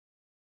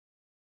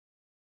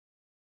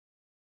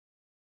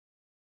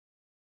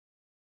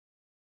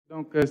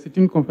Donc, c'est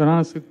une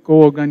conférence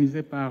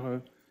co-organisée par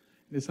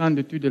le Centre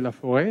d'études de la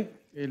forêt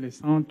et le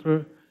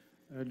Centre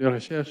de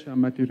recherche en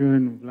matériaux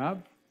renouvelables.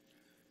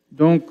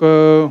 Donc,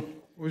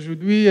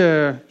 aujourd'hui,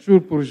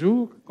 jour pour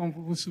jour, comme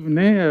vous vous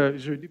souvenez,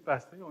 jeudi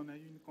passé, on a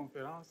eu une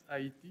conférence à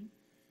Haïti,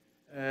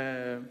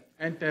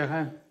 un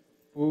terrain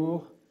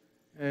pour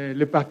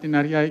le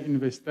partenariat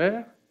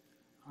universitaire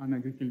en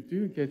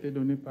agriculture qui a été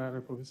donné par le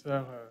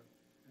professeur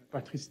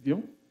Patrice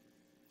Dion.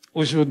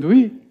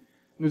 Aujourd'hui,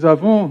 nous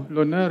avons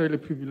l'honneur et le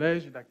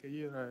privilège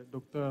d'accueillir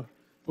Dr.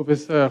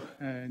 Professeur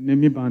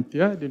Nemkumar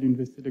Banthia de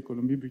l'Université de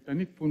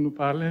Colombie-Britannique pour nous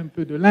parler un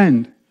peu de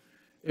l'Inde.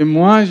 Et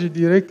moi, je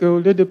dirais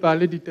qu'au lieu de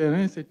parler du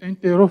terrain, c'est un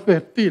terreau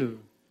fertile.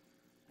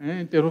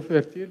 Un terreau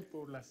fertile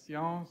pour la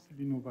science,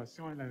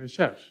 l'innovation et la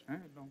recherche.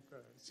 Donc,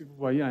 si vous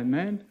voyez en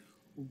Inde,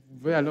 vous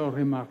pouvez alors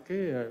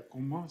remarquer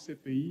comment ce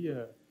pays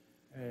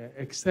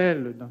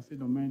excelle dans ces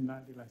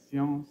domaines-là de la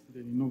science,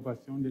 de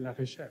l'innovation, de la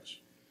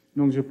recherche.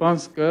 Donc, je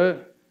pense que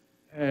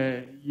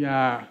il y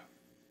a,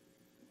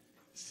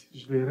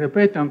 je le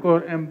répète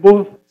encore, un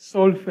beau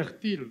sol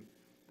fertile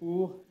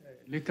pour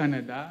le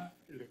Canada,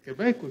 le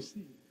Québec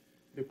aussi,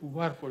 de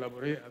pouvoir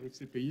collaborer avec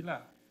ces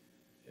pays-là.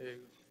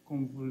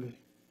 Comme vous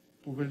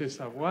pouvez le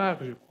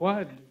savoir, je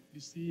crois,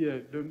 d'ici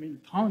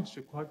 2030,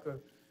 je crois que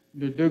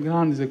les deux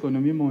grandes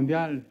économies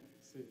mondiales,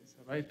 ça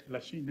va être la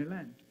Chine et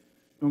l'Inde.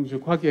 Donc, je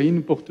crois qu'il y a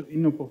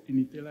une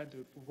opportunité là de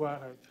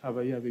pouvoir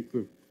travailler avec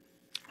eux.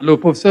 Le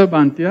professeur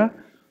Banthia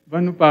va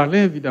nous parler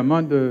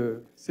évidemment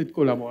de cette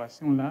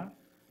collaboration-là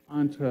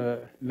entre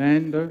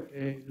l'Inde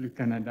et le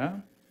Canada.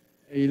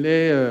 Et il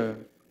est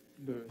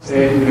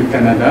le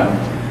Canada.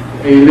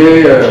 Et il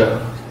est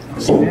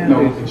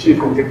chief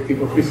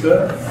executive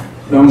officer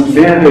d'un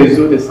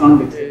réseau de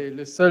centres. C'est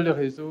le seul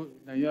réseau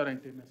d'ailleurs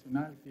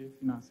international qui est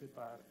financé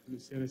par le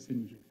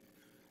CRSNG.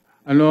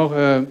 Alors,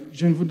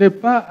 je ne voudrais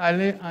pas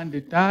aller en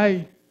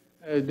détail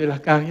de la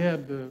carrière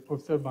de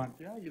professeur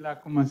Banthia. Il a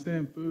commencé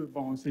un peu,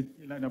 bon,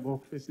 il a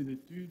d'abord fait ses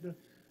études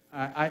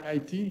à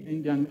IIT,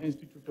 Indian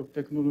Institute of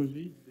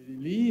Technology de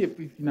Delhi, et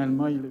puis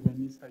finalement il est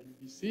venu à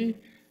UBC,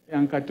 et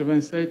en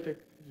 87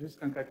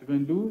 jusqu'en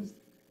 92,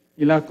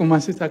 il a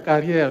commencé sa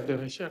carrière de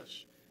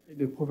recherche et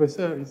de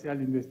professeur ici à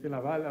l'Université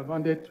Laval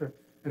avant d'être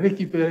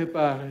récupéré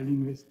par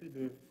l'Université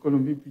de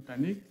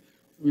Colombie-Britannique,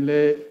 où il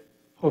est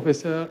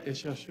professeur et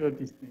chercheur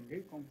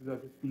distingué, comme vous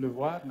avez pu le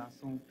voir dans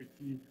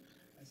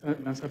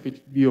sa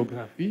petite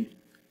biographie.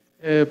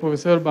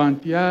 Professeur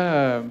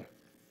Banthia,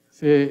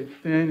 c'est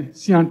un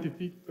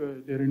scientifique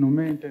de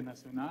renommée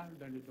internationale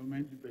dans le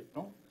domaine du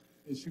béton.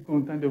 Et je suis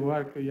content de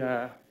voir qu'il y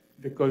a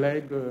des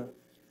collègues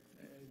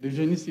de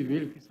génie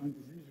civil qui sont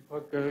ici. Je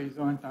crois qu'ils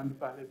ont entendu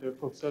parler de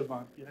professeur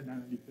Banthia dans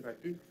la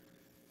littérature.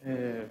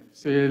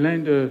 C'est l'un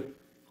des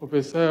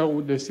professeurs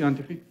ou des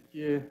scientifiques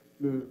qui est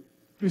le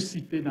plus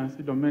cité dans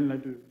ce domaine-là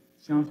de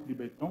sciences du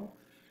béton.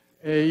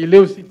 Et il est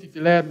aussi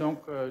titulaire donc,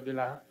 de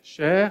la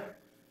chaire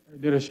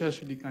de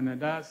recherche du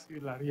Canada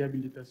sur la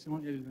réhabilitation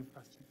et les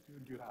infrastructures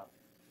durables.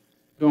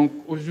 Donc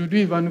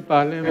aujourd'hui, il va nous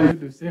parler un peu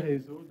de ces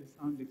réseaux, des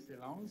centres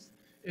d'excellence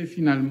et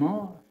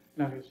finalement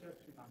la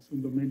recherche dans son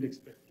domaine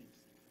d'expertise.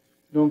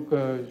 Donc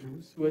je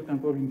vous souhaite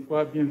encore une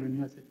fois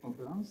bienvenue à cette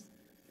conférence.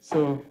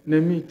 So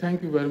Nemi,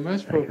 thank you very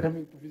much for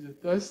coming to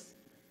visit us.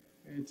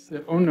 It's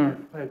an honor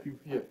to have you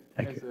here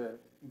as an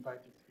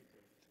invited speaker.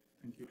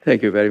 Thank you.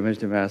 Thank you very much,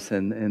 Demas,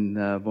 and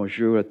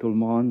bonjour à tout le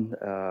monde.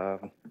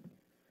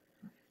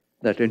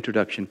 That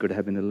introduction could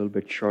have been a little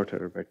bit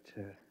shorter, but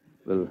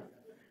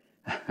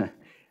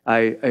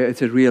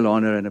it's a real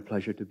honor and a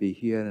pleasure to be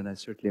here, and I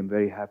certainly am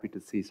very happy to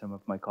see some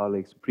of my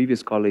colleagues,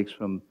 previous colleagues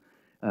from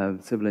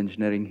civil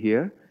engineering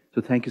here.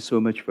 So thank you so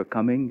much for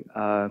coming.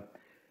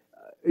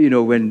 You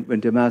know, when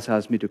Demas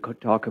asked me to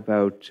talk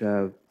about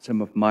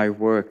some of my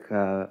work,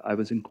 I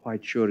wasn't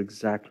quite sure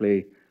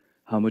exactly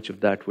how much of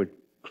that would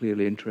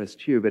clearly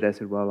interest you, but I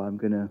said, well, I'm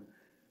going to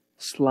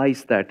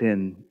slice that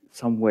in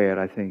somewhere,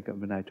 I think,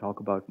 when I talk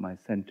about my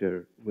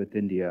center with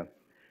India.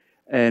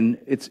 And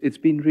it's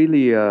been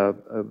really a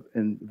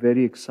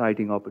very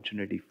exciting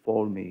opportunity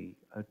for me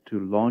to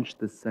launch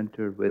this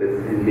center with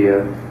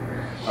India.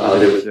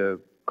 There was a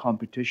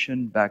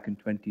competition back in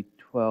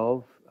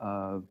 2012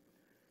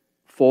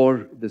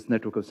 for this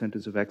Network of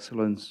Centers of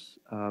Excellence.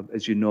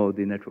 As you know,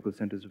 the Network of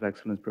Centers of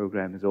Excellence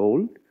program is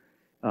old.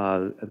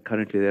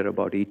 Currently, there are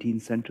about 18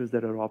 centers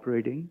that are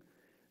operating.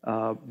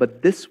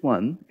 But this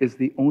one is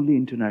the only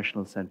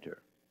international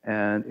center.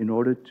 And in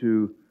order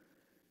to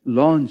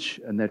launch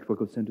a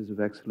Network of Centers of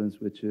Excellence,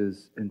 which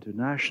is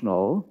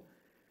international,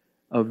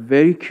 a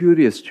very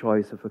curious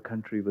choice of a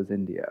country was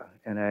India.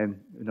 And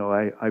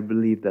I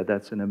believe that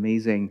that's an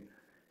amazing,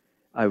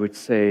 I would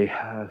say,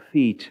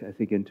 feat, I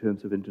think, in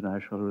terms of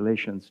international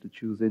relations, to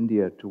choose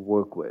India to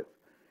work with.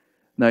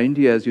 Now,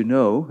 India, as you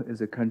know,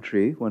 is a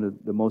country, one of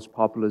the most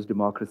populous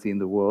democracy in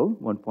the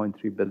world,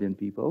 1.3 billion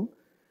people.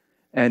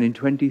 And in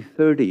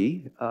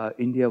 2030,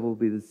 India will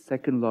be the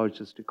second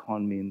largest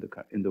economy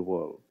in the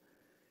world,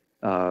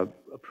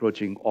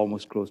 approaching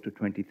almost close to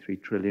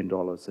 $23 trillion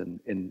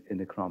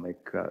in economic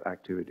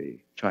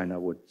activity. China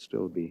would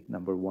still be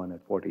number one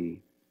at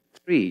 40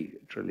 $3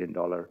 trillion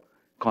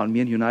economy,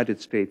 and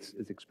United States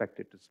is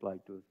expected to slide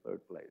to the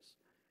third place.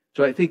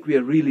 So I think we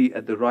are really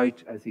at the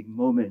right,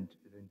 moment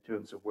in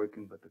terms of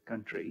working with a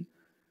country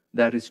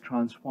that is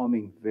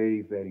transforming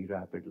very, very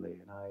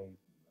rapidly. And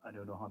I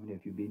don't know how many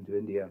of you have been to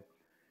India,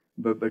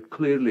 but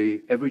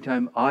clearly every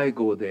time I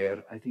go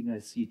there, I think I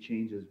see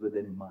changes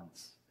within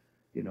months,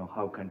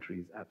 how country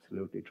is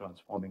absolutely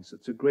transforming. So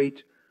it's a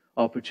great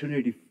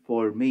opportunity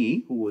for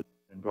me, who was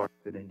brought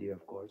up in India,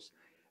 of course,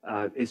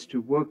 is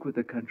to work with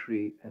the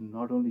country and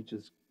not only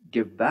just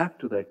give back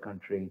to that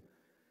country,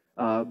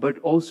 but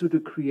also to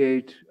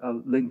create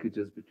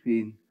linkages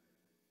between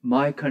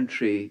my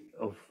country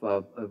of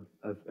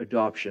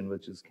adoption,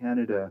 which is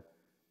Canada,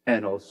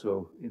 and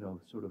also,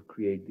 sort of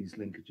create these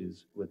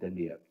linkages with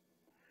India.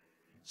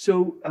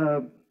 So,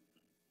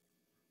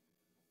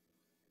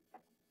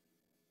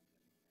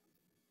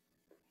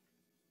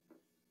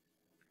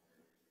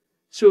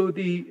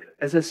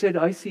 as I said,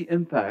 I see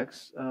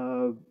impacts.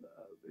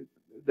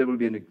 There will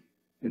be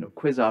a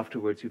quiz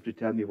afterwards. You have to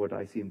tell me what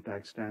IC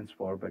impact stands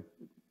for, but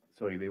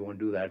sorry, we won't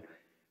do that.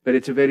 But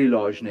it's a very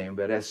large name,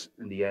 where S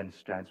in the end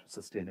stands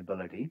for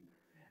sustainability,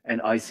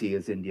 and IC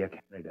is India,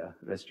 Canada.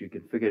 The rest you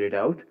can figure it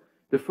out.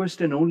 The first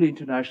and only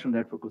international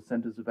network of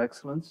centers of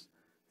excellence,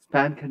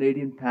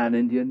 pan-Canadian,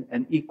 pan-Indian,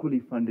 and equally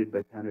funded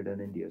by Canada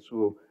and India.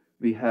 So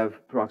we have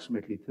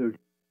approximately $30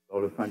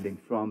 million funding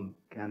from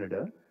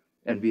Canada,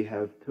 and we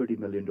have $30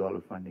 million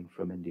funding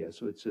from India.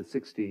 So it's a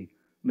 $60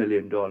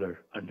 million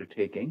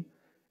undertaking.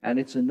 And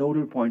it's a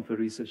nodal point for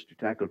research to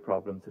tackle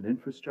problems in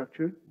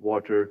infrastructure,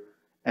 water,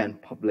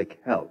 and public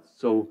health.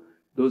 So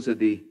those are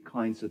the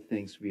kinds of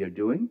things we are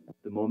doing at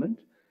the moment.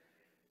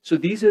 So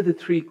these are the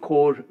three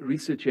core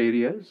research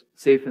areas: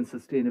 safe and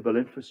sustainable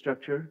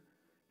infrastructure,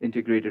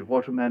 integrated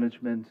water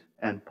management,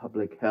 and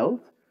public health.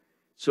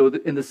 So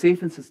in the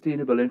safe and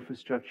sustainable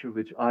infrastructure,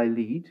 which I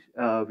lead,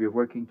 we are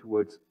working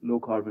towards low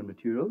carbon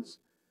materials,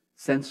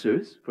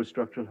 sensors for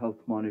structural health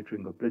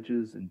monitoring of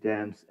bridges and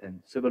dams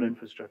and civil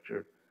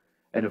infrastructure,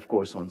 and of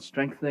course on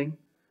strengthening.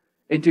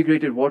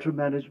 Integrated water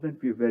management,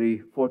 we're very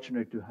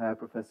fortunate to have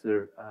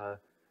Professor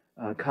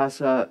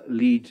Casa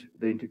lead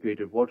the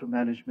integrated water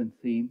management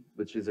theme,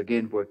 which is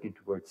again working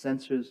towards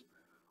sensors,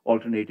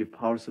 alternative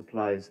power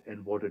supplies,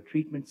 and water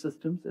treatment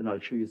systems. And I'll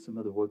show you some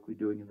of the work we're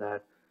doing in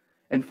that.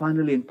 And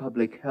finally, in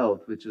public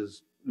health, which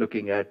is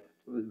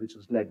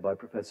led by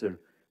Professor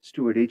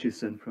Stuart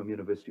Aitchison from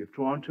University of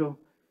Toronto.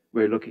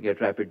 We're looking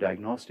at rapid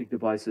diagnostic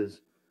devices,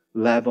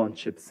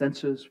 lab-on-chip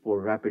sensors for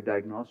rapid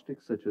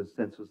diagnostics, such as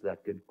sensors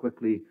that can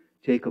quickly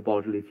take a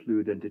bodily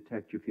fluid and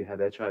detect if you have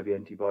HIV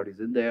antibodies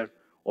in there,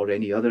 or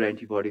any other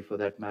antibody for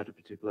that matter,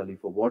 particularly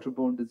for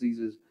waterborne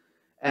diseases,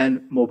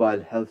 and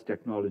mobile health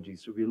technology.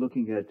 So we're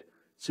looking at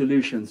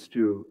solutions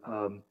to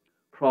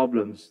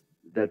problems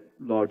that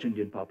large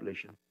Indian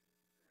population.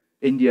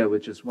 India,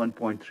 which is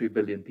 1.3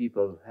 billion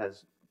people,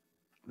 has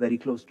very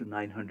close to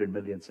 900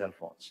 million cell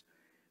phones.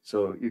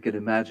 So you can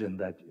imagine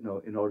that,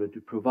 in order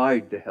to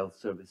provide the health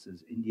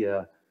services,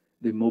 India,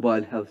 the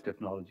mobile health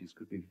technologies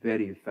could be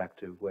very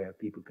effective, where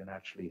people can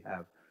actually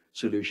have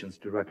solutions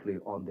directly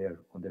on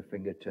their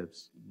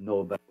fingertips, know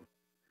about,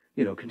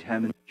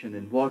 contamination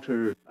in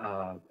water,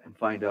 and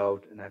find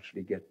out and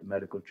actually get the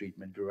medical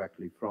treatment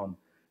directly from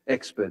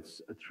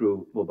experts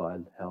through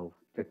mobile health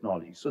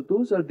technology. So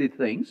those are the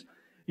things.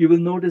 You will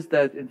notice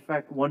that, in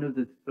fact, one of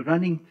the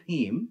running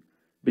theme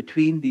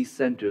between these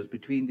centers,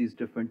 between these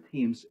different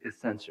themes, is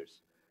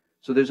sensors.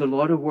 So there's a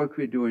lot of work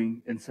we're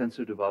doing in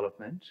sensor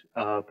development,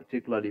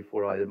 particularly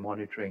for either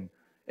monitoring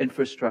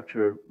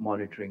infrastructure,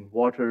 monitoring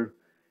water,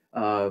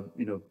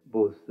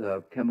 both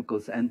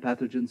chemicals and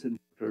pathogens in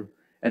water,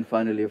 and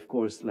finally, of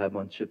course,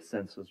 lab-on-chip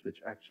sensors,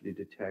 which actually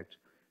detect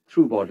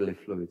through bodily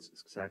fluids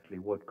exactly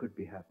what could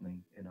be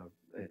happening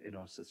in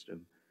our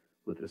system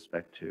with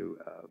respect to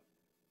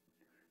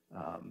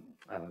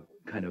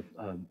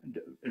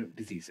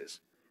diseases.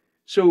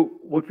 So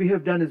what we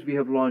have done is we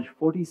have launched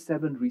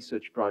 47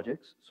 research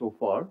projects so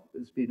far.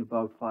 It's been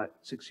about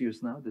 6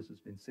 years now. This has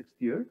been 6th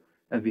year,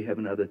 and we have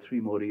another 3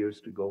 more years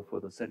to go for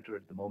the center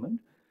at the moment.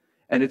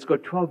 And it's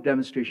got 12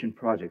 demonstration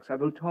projects. I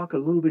will talk a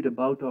little bit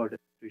about our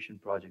demonstration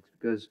projects,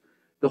 because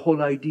the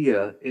whole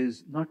idea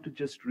is not to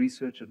just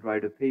research and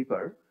write a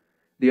paper.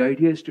 The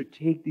idea is to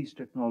take these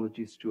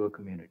technologies to a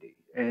community.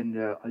 And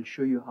I'll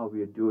show you how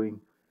we are doing,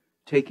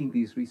 taking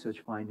these research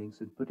findings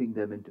and putting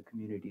them into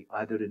community,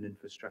 either in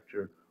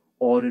infrastructure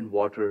or in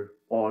water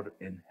or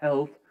in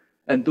health.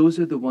 And those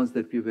are the ones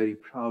that we're very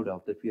proud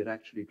of, that we are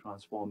actually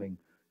transforming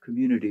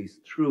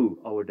communities through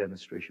our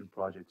demonstration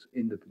projects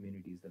in the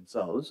communities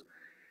themselves.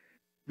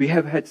 We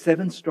have had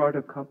 7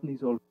 startup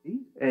companies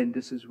already, and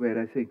this is where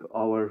I think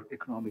our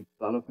economic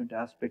development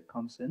aspect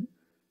comes in.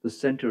 The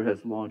center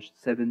has launched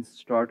 7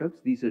 startups.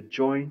 These are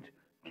joint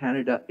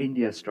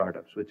Canada-India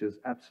startups, which is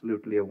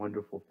absolutely a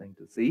wonderful thing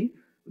to see,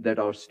 that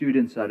our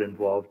students are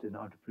involved in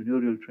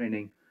entrepreneurial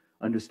training,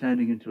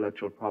 understanding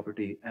intellectual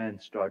property,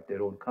 and start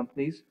their own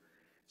companies.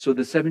 So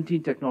the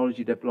 17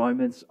 technology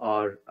deployments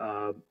are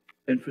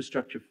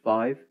infrastructure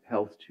 5,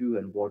 health 2,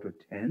 and water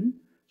 10.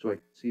 So I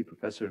see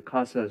Professor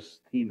Casa's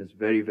team is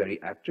very,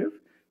 very active.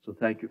 So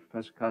thank you,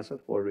 Professor Casa,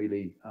 for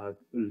really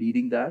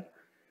leading that.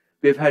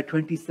 We've had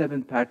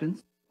 27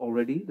 patents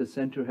already. The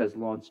center has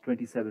launched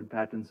 27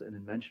 patents and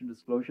invention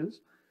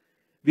disclosures.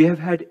 We have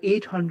had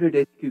 800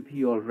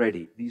 HQP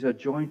already. These are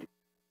joint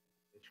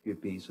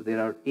HQP. So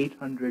there are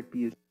 800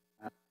 PhD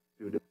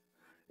students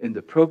in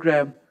the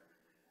program.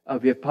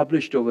 We have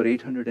published over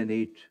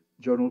 808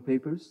 journal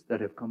papers that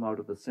have come out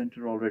of the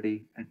center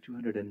already, and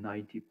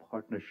 290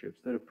 partnerships.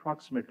 There are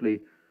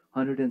approximately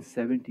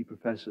 170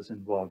 professors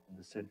involved in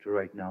the center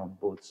right now on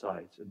both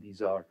sides, and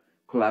these are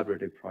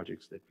collaborative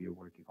projects that we are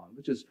working on,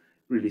 which is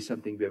really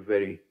something we are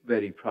very,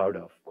 very proud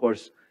of. Of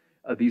course,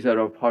 these are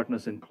our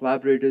partners and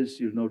collaborators.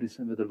 You'll notice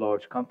some of the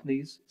large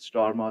companies,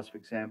 StarMos, for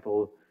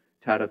example,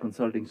 Tata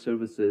Consulting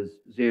Services,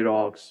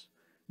 Xerox,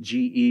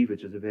 GE,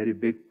 which is a very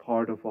big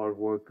part of our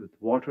work with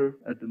water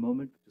at the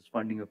moment, which is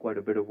funding quite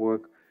a bit of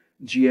work.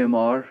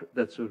 GMR,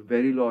 that's a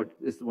very large,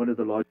 is one of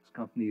the largest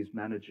companies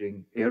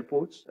managing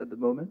airports at the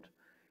moment.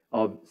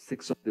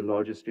 6 of the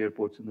largest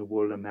airports in the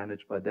world are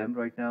managed by them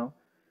right now.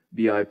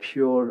 BI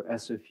Pure,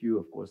 SFU,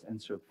 of course,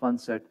 NSERC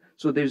Funset.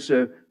 So there's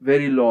a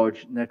very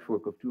large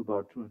network of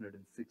about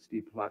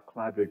 260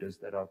 collaborators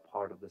that are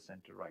part of the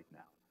center right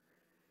now.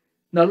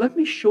 Now let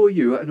me show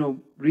you, I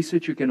know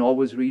research you can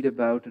always read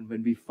about, and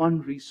when we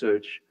fund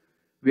research,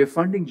 we are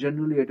funding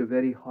generally at a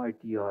very high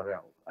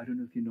TRL. I don't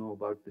know if you know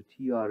about the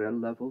TRL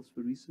levels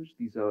for research.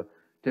 These are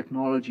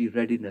technology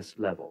readiness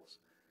levels.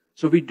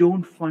 So we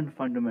don't fund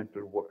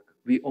fundamental work.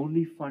 We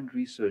only fund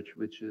research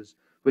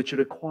which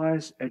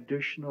requires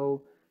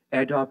additional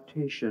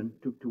adaptation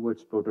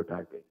towards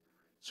prototyping.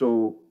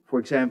 So, for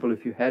example,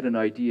 if you had an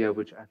idea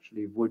which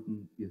actually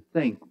wouldn't, you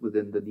think,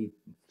 within the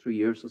 3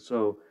 years or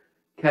so,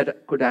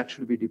 could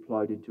actually be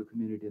deployed into a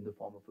community in the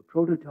form of a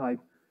prototype,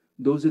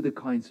 those are the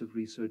kinds of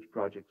research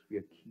projects we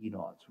are keen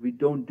on. So we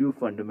don't do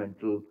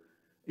fundamental,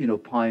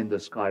 pie in the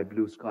sky,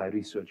 blue sky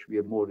research. We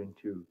are more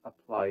into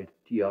applied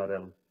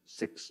TRL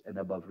 6 and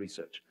above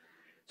research.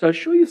 So I'll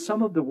show you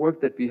some of the work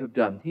that we have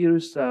done.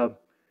 Here's a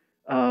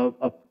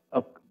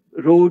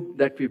road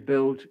that we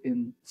built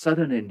in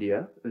southern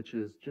India, which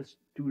is just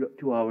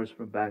two hours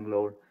from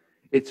Bangalore.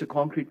 It's a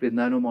concrete with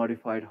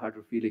nano-modified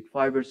hydrophilic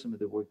fibers, some of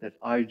the work that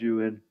I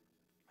do in,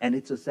 and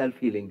it's a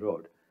self-healing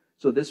road.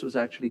 So this was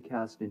actually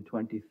cast in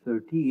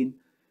 2013.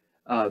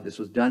 This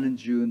was done in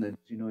June, and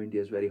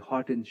India is very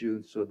hot in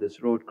June, so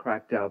this road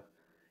cracked up.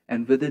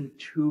 And within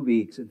 2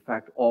 weeks, in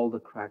fact, all the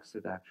cracks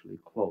had actually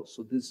closed.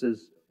 So this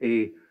is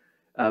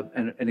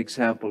an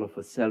example of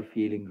a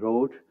self-healing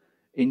road.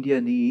 India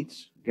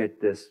needs,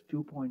 get this,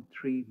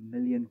 2.3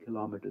 million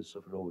kilometers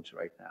of roads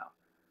right now.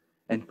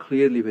 And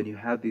clearly, when you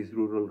have these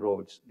rural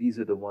roads, these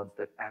are the ones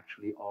that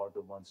actually are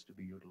the ones to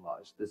be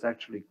utilized. This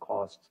actually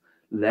costs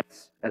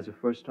less as a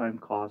first-time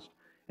cost,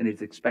 and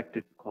it's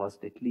expected to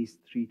cost at least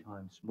 3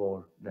 times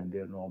more than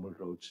their normal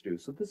roads do.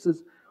 So this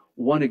is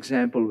one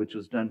example which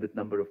was done with a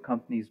number of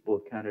companies,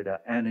 both Canada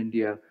and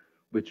India,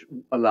 which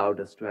allowed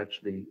us to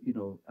actually,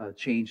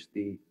 change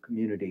the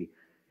community.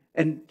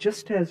 And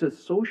just as a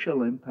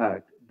social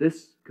impact,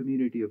 this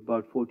community of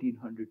about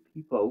 1,400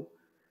 people,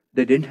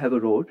 they didn't have a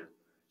road.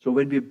 So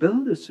when we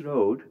built this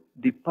road,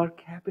 the per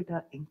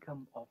capita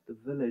income of the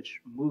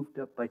village moved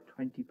up by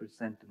 20%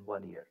 in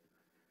 1 year.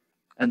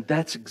 And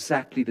that's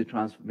exactly the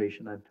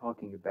transformation I'm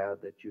talking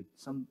about, that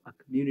a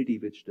community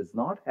which does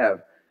not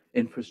have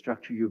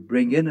infrastructure, you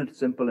bring in a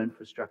simple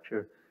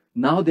infrastructure.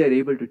 Now they're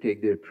able to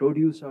take their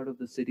produce out of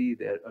the city,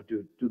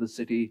 to the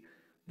city.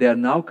 They are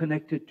now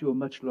connected to a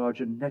much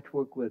larger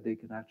network where they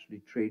can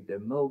actually trade their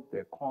milk,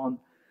 their corn.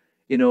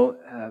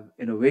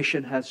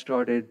 Innovation has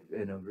started,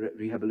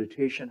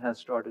 rehabilitation has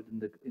started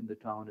in the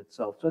town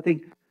itself. So I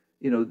think,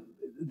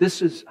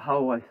 this is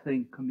how I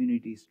think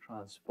communities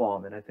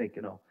transform. And I think,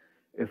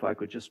 if I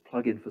could just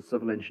plug in for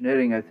civil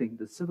engineering, I think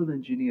the civil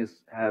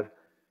engineers have,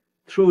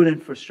 through an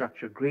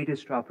infrastructure,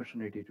 greatest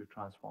opportunity to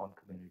transform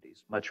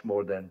communities, much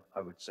more than, I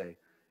would say,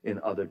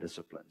 in other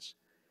disciplines.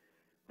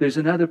 There's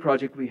another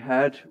project we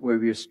had where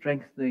we are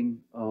strengthening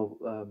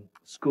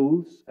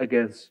schools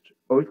against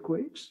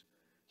earthquakes.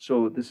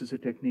 So this is a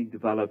technique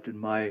developed in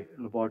my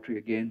laboratory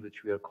again,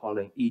 which we are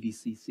calling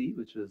EDCC,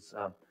 which is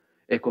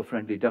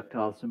eco-friendly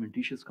ductile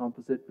cementitious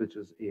composite, which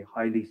is a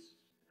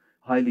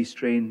highly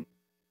strained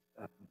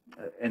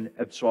and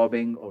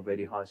absorbing or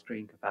very high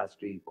strain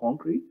capacity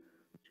concrete,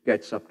 which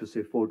gets up to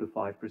say 4 to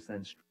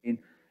 5% strain.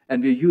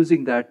 And we're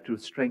using that to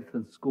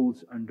strengthen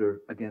schools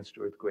against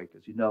earthquake.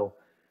 As you know,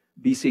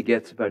 BC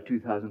gets about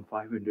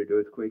 2,500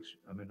 earthquakes.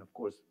 I mean, of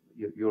course,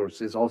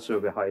 yours is also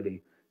a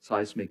highly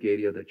seismic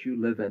area that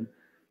you live in.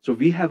 So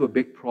we have a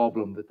big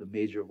problem with the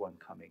major one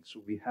coming.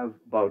 So we have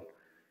about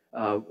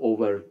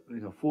over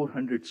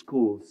 400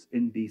 schools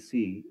in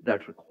BC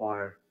that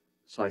require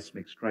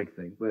seismic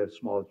strengthening, where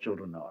small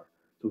children are.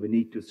 So we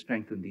need to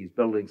strengthen these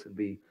buildings, and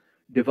we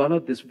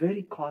developed this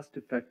very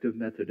cost-effective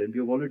method. And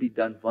we've already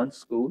done one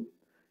school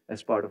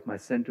as part of my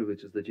center,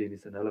 which is the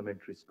Jamieson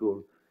Elementary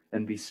School.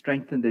 And we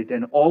strengthened it,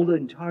 and all the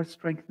entire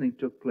strengthening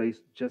took place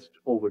just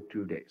over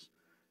 2 days.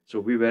 So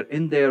we were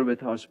in there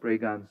with our spray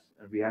guns,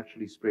 and we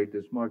actually sprayed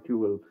this. Mark,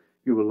 you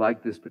will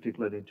like this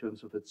particularly in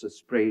terms of it's a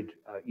sprayed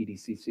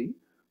EDCC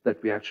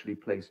that we actually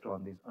placed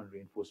on these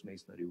unreinforced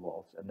masonry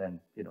walls. And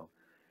then,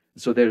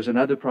 so there's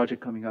another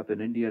project coming up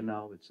in India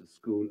now. It's a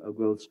school, a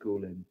girls'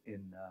 school in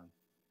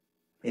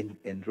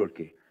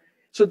Roorkee.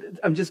 So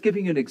I'm just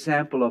giving you an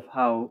example of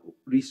how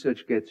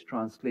research gets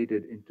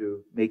translated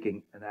into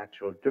making an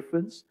actual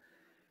difference.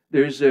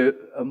 There's a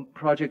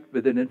project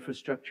within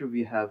infrastructure.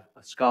 We have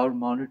a scour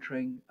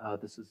monitoring.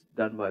 This is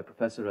done by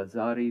Professor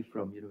Azari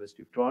from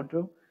University of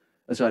Toronto.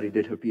 Azari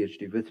did her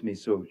PhD with me,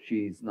 so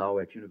she's now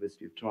at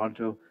University of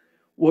Toronto.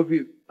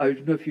 I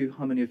don't know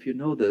how many of you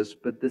know this,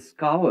 but the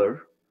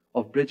scour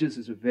of bridges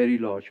is a very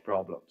large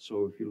problem.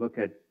 So if we looked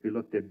at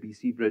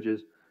BC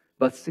bridges,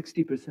 about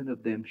 60%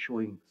 of them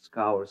showing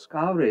scour.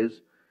 Scour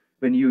is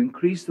when you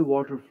increase the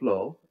water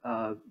flow,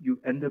 you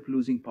end up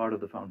losing part of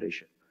the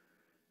foundation.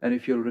 And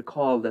if you'll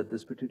recall that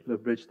this particular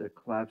bridge that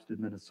collapsed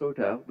in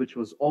Minnesota, which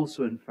was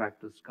also in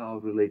fact a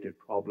scour-related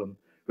problem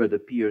where the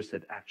piers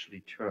had actually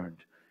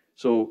turned.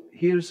 So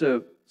here's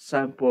a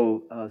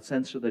sample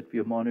sensor that we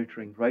are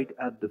monitoring right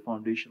at the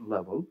foundation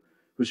level,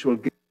 which will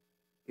give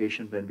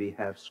indication when we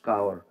have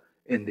scour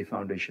in the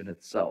foundation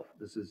itself.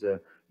 This is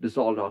a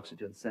dissolved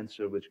oxygen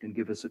sensor, which can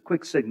give us a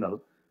quick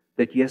signal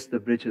that yes, the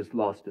bridge has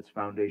lost its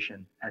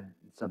foundation and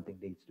something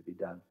needs to be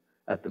done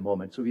at the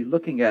moment. So we're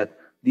looking at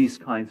these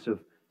kinds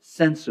of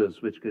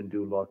sensors which can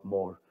do a lot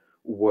more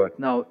work.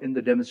 Now, in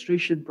the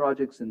demonstration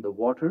projects in the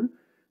water,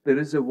 there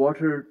is a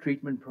water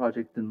treatment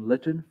project in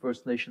Lytton,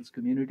 First Nations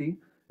community.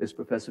 There's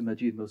Professor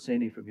Majid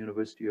Mohseni from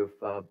University of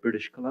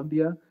British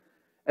Columbia.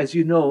 As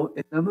you know,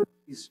 in some of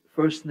these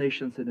First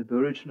Nations and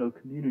Aboriginal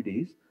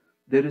communities,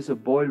 there is a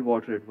boil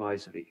water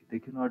advisory. They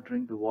cannot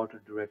drink the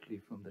water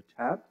directly from the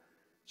tap.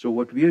 So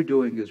what we are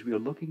doing is we are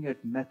looking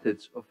at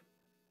methods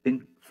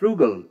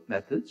frugal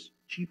methods,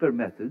 cheaper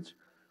methods,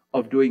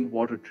 of doing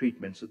water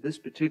treatment. So this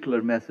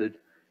particular method,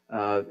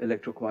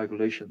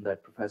 electrocoagulation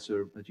that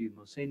Professor Majid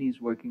Mohseni is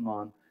working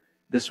on,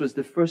 this was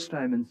the first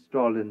time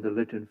installed in the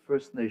Lytton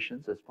First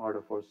Nations as part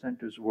of our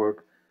center's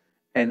work.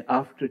 And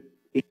after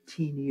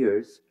 18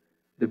 years,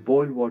 the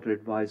boil water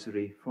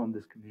advisory from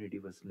this community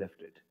was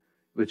lifted,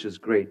 which is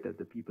great that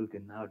the people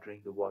can now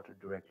drink the water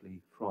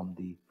directly from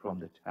the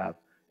tap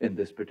in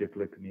this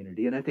particular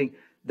community. And I think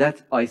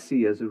that I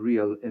see as a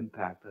real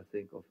impact, I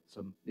think, of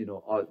some,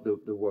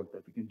 the work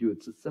that we can do.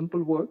 It's a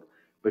simple work,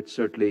 but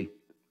certainly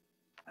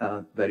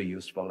very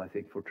useful, I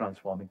think, for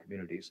transforming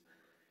communities.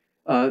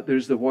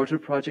 There's the water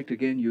project,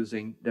 again,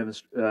 using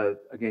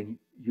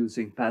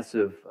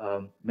passive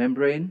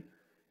membrane.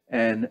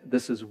 And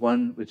this is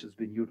one which has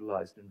been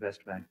utilized in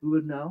West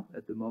Vancouver now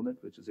at the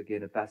moment, which is,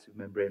 again, a passive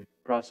membrane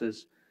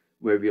process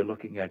where we are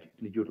looking at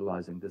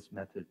utilizing this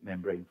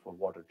membrane for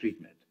water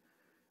treatment.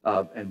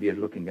 And we are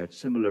looking at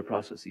similar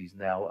processes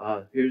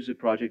now. Here's a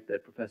project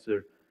that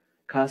Professor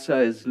Casa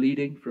is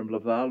leading from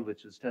Laval,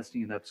 which is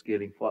testing and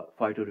upscaling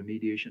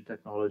phytoremediation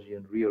technology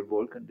in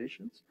real-world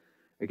conditions.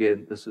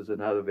 Again, this is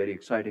another very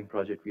exciting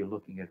project. We are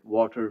looking at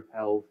water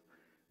health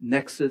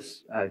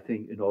nexus, I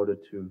think, in order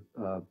to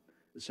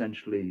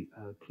essentially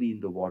clean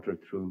the water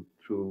through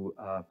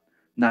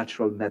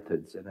natural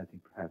methods. And I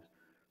think perhaps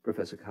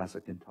Professor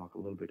Casa can talk a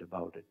little bit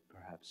about it,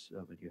 perhaps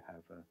when you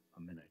have a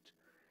minute.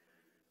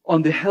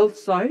 On the health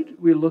side,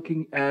 we're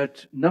looking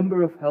at a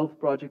number of health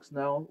projects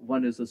now.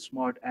 One is a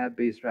smart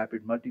app-based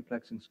rapid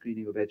multiplexing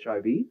screening of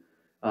HIV.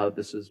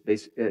 This is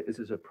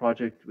a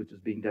project which is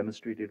being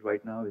demonstrated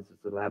right now. This is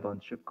the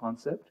lab-on-chip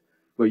concept,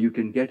 where you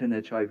can get an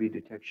HIV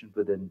detection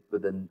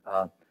within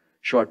a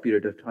short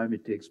period of time.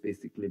 It takes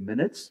basically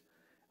minutes.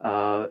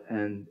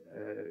 Again,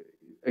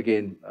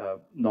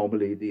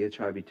 normally the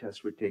HIV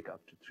test would take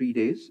up to 3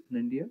 days in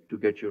India to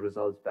get your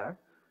results back.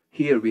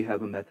 Here we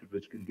have a method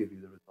which can give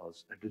you the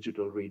results, a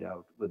digital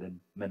readout within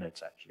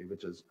minutes, actually,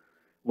 which is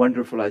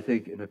wonderful, I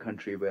think, in a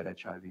country where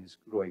HIV is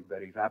growing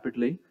very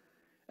rapidly.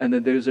 And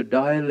then there's a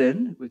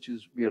dial-in, which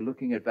is we are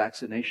looking at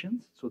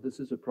vaccinations. So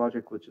this is a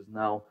project which is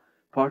now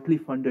partly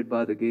funded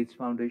by the Gates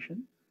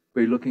Foundation.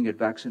 We're looking at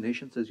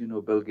vaccinations. As you know,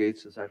 Bill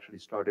Gates has actually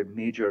started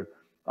major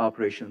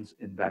operations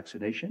in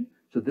vaccination.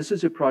 So this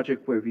is a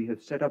project where we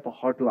have set up a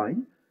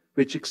hotline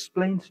which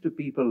explains to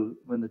people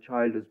when the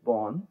child is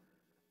born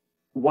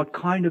what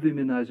kind of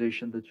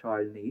immunization the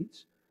child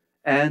needs.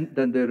 And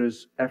then there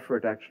is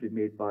effort actually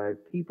made by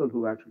people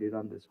who actually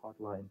run this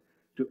hotline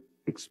to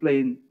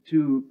explain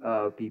to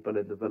people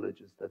in the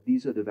villages that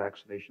these are the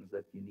vaccinations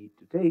that you need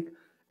to take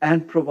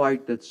and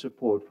provide that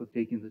support for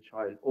taking the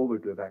child over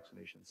to a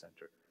vaccination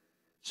center.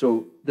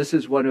 So this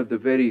is one of the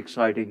very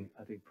exciting,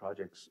 I think,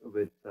 projects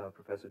with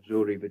Professor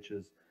Jory, which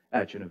is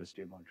at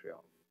University of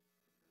Montreal.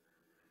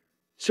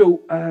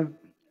 So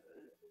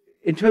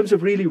in terms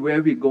of really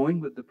where we're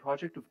going with the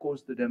project, of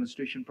course, the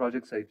demonstration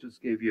projects, I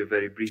just gave you a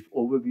very brief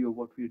overview of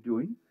what we're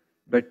doing.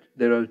 But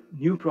there are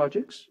new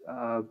projects.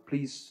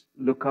 Please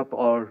look up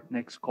our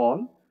next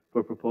call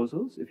for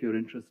proposals if you're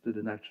interested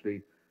in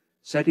actually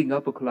setting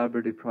up a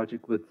collaborative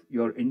project with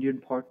your Indian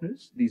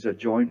partners. These are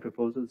joint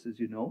proposals, as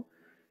you know.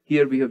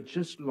 Here we have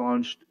just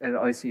launched an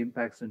IC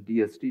Impacts and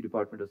DST,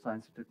 Department of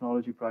Science and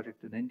Technology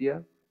project in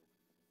India,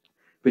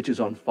 which is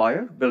on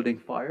fire, building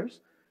fires.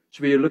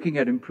 So we are looking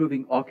at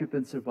improving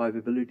occupant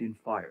survivability in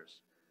fires.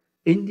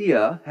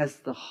 India has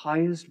the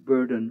highest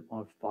burden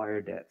of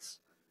fire deaths.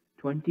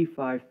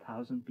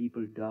 25,000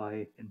 people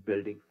die in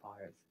building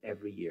fires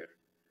every year.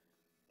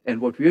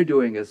 And what we are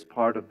doing as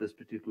part of this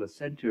particular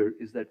center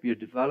is that we are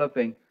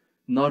developing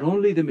not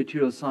only the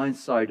material science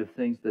side of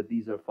things, that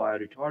these are fire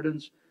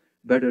retardants,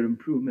 better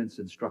improvements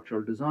in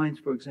structural designs,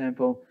 for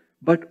example,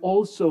 but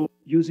also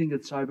using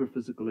its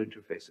cyber-physical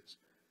interfaces,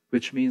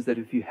 which means that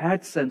if you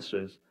had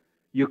sensors,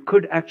 you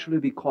could actually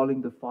be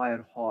calling the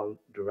fire hall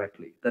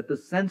directly, that the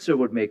sensor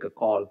would make a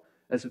call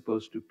as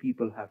opposed to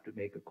people have to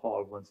make a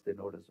call once they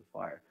notice a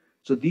fire.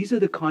 So these are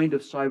the kind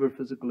of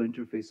cyber-physical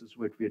interfaces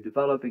which we are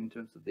developing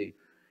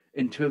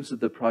in terms of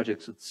the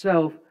projects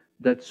itself,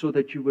 that so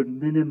that you would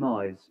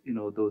minimize,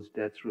 those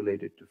deaths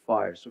related to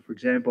fire. So for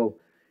example,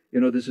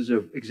 this is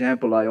an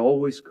example I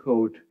always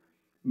quote.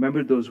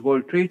 Remember those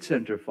World Trade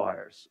Center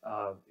fires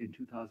in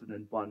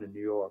 2001 in New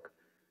York?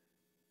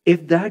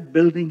 If that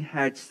building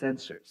had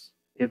sensors,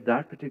 if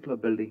that particular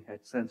building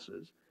had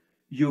sensors,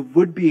 you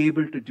would be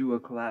able to do a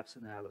collapse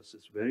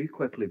analysis very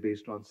quickly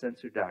based on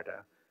sensor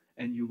data,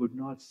 and you would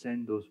not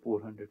send those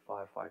 400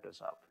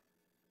 firefighters up.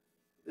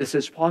 This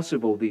is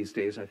possible these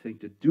days, I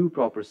think, to do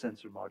proper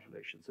sensor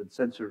modulations and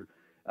sensor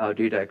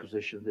data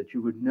acquisition, that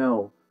you would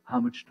know how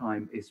much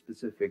time a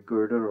specific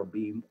girder or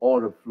beam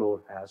or a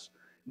floor has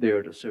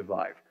there to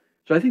survive.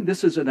 So I think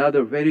this is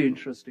another very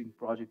interesting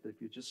project that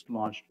we just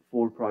launched,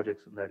 4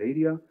 projects in that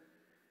area.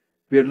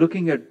 We are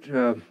looking at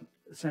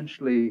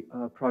essentially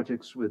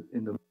projects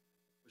in the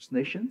First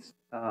Nations,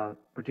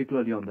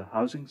 particularly on the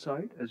housing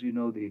side. As you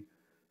know, the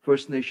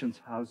First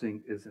Nations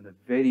housing is in a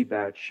very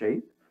bad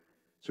shape.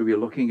 So we are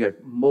looking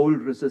at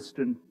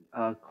mold-resistant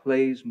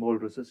clays,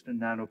 mold-resistant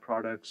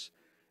nanoproducts.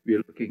 We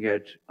are looking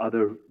at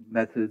other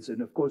methods.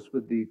 And of course,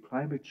 with the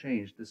climate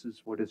change, this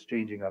is what is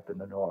changing up in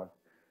the north.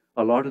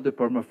 A lot of the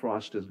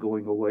permafrost is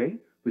going away,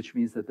 which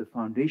means that the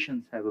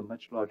foundations have a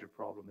much larger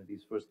problem in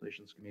these First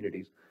Nations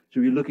communities.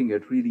 So we're looking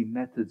at really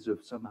methods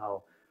of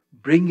somehow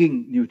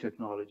bringing new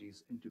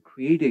technologies into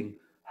creating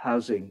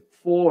housing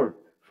for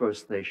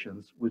First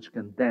Nations, which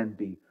can then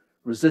be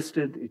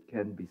resistant, it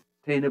can be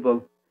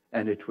sustainable,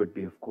 and it would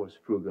be, of course,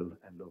 frugal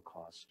and low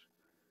cost.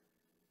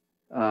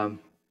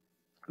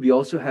 We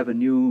also have a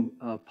new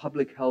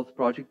public health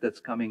project that's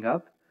coming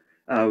up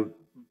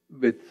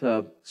with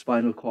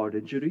spinal cord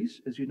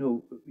injuries. As you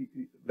know,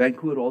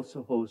 Vancouver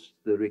also hosts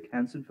the Rick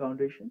Hansen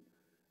Foundation.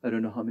 I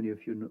don't know how many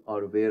of you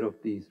are aware of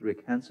the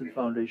Rick Hansen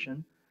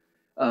Foundation.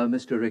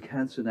 Mr. Rick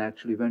Hansen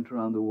actually went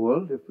around the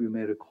world. If we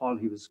may recall,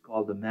 he was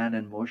called the Man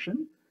in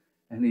Motion,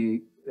 and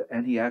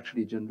he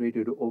actually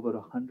generated over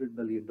 $100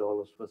 million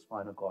for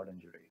spinal cord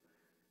injury.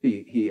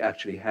 He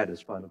actually had a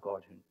spinal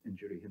cord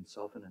injury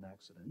himself in an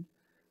accident.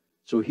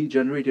 So he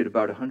generated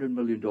about $100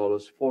 million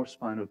for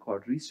spinal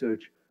cord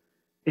research.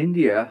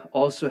 India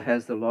also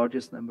has the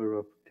largest number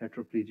of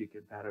tetraplegic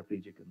and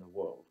paraplegic in the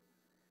world.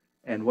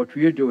 And what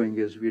we are doing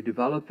is we're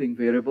developing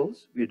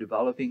wearables, we're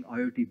developing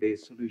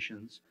IoT-based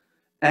solutions,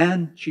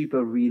 and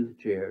cheaper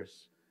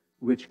wheelchairs,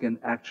 which can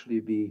actually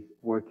be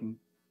working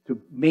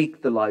to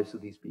make the lives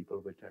of these people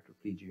with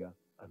tetraplegia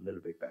a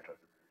little bit better.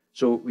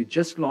 So we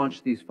just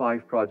launched these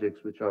 5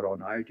 projects, which are on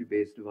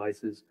IoT-based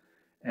devices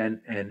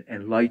and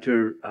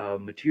lighter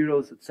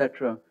materials,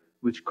 etc.,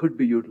 which could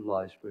be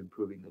utilized for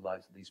improving the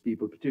lives of these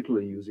people,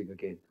 particularly using,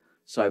 again,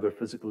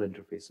 cyber-physical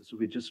interfaces. So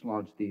we just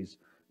launched these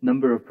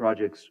number of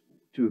projects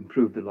to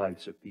improve the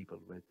lives of people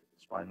with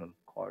spinal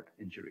cord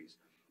injuries.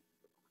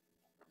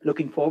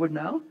 Looking forward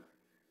now,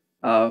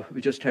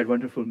 we just had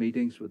wonderful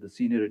meetings with the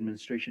senior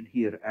administration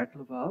here at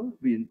Laval.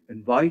 We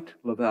invite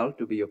Laval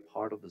to be a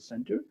part of the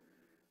center.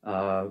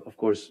 Of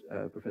course,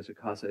 Professor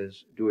Casa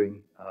is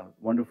doing a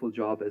wonderful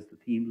job as the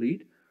team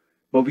lead,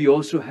 but we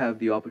also have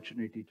the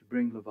opportunity to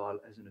bring Laval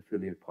as an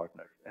affiliate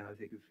partner. And I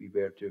think if we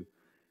were to,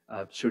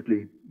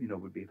 certainly,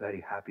 would be very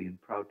happy and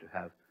proud to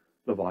have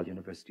Laval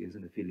University as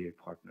an affiliate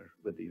partner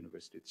with the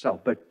university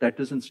itself. But that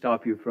doesn't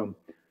stop you from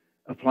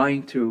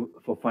applying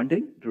for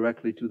funding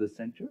directly to the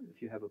center.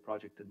 If you have a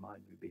project in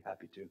mind, we'd be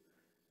happy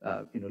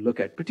to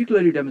look at,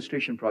 particularly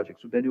demonstration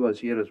projects. So Benoit is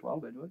here as well.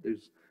 Benoit,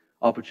 there's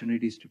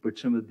opportunities to put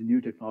some of the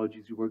new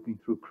technologies you're working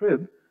through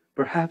CRIB,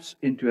 perhaps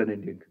into an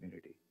Indian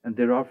community. And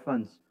there are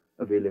funds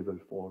available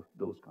for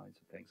those kinds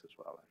of things as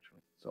well, actually.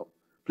 So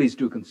please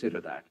do consider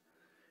that.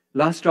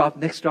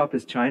 Next stop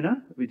is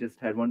China. We just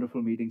had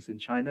wonderful meetings in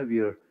China. We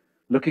are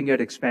looking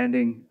at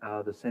expanding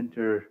the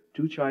center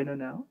to China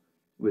now,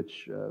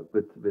 which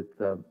with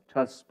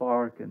TUS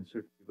Spark and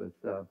certainly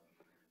with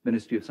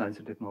Ministry of Science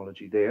and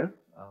Technology there,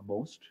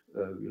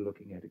 we're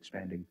looking at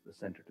expanding the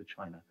center to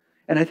China.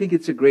 And I think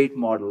it's a great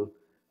model,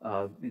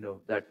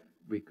 that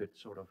we could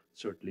sort of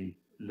certainly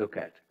look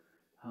at.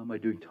 How am I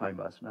doing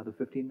time-wise? Another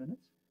 15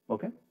 minutes?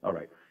 Okay, all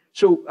right.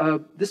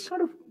 So this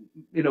sort of,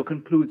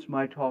 concludes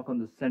my talk on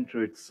the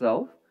center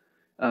itself.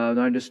 I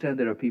understand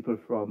there are people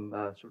from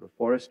sort of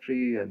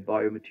forestry and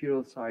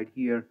biomaterial side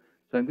here.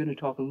 So I'm going to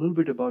talk a little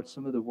bit about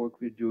some of the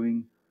work we're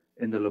doing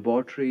in the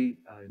laboratory,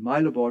 in my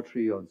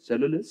laboratory on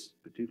cellulose,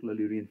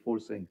 particularly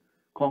reinforcing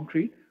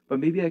concrete. But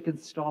maybe I can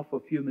stop for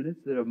a few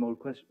minutes. There are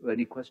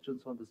any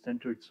questions on the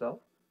center itself.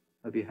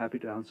 I'd be happy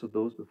to answer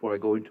those before I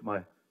go into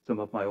some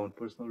of my own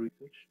personal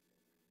research.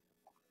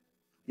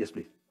 Yes,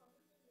 please.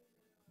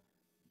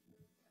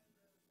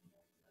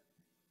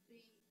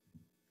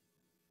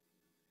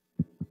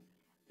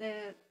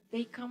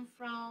 They come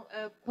from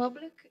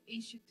public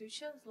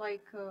institutions,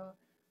 like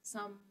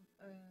some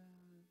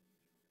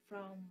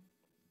from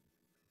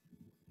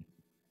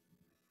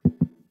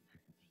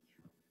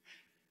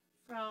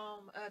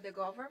the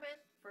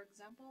government, for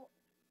example,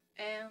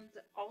 and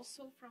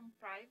also from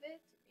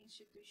private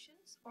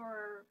institutions,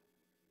 or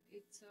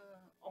it's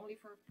only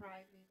for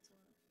private?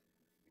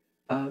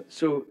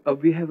 So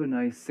we have a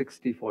nice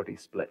 60-40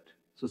 split.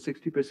 So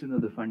 60%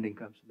 of the funding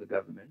comes from the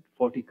government,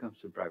 40 comes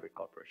from private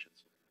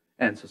corporations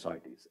and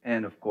societies,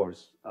 and of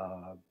course,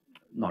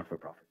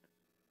 not-for-profit.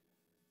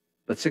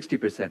 But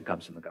 60%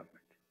 comes from the government.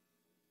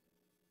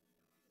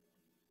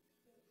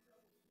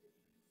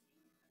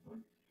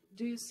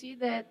 Do you see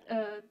that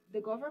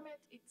the government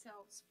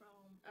itself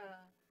from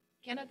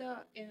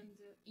Canada and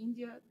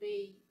India,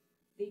 they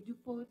do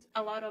put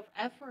a lot of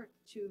effort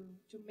to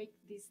make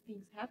these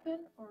things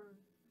happen, or?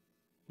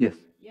 Yes.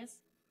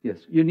 Yes.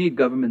 Yes. You need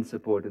government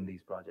support in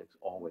these projects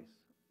always,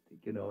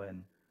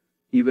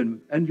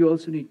 and you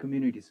also need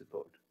community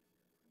support.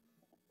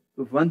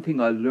 But one thing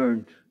I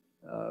learned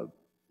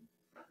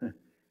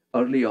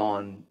early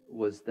on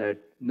was that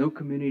no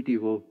community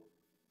will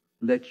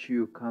let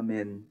you come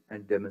in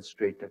and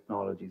demonstrate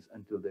technologies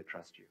until they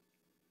trust you.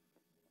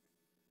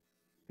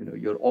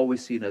 You're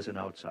always seen as an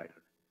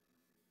outsider.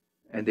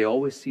 And they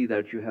always see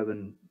that you have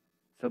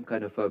some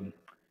kind of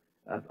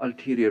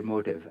ulterior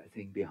motive, I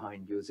think,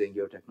 behind using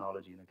your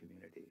technology in a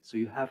community. So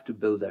you have to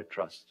build that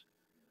trust.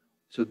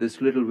 So this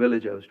little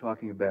village I was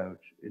talking about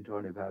in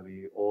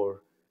Tornababie,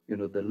 or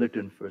the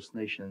Lytton First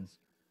Nations,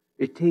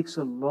 it takes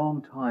a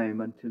long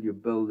time until you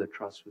build the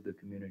trust with the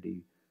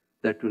community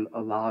that will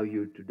allow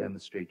you to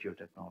demonstrate your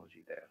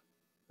technology there,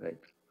 right?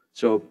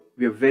 So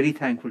we are very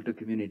thankful to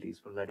communities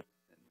for letting us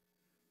in.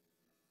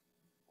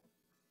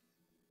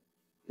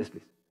 Yes,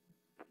 please.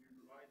 Do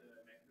you provide a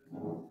mechanism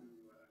to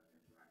interact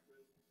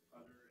with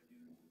other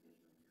Indian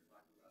institutions? You're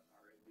talking about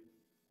our Indian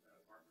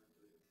partners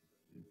that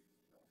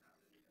don't have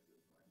any at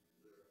this point.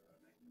 Is there a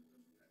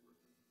mechanism to network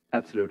with?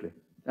 Absolutely.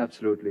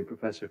 Absolutely.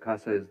 Professor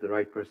Casa is the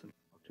right person to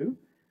talk to.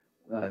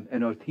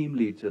 And our team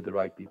leads are the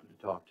right people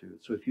to talk to.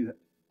 So if you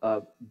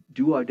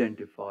do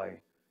identify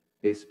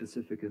a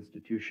specific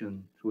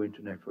institution through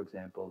internet, for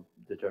example,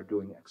 that are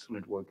doing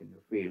excellent work in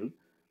your field,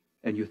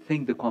 and you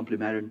think the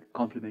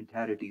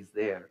complementarity is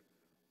there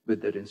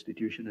with that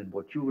institution and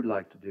what you would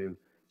like to do,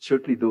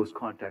 certainly those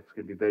contacts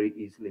can be very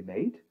easily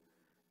made.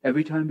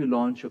 Every time we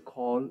launch a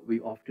call, we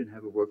often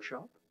have a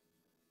workshop,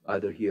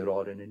 either here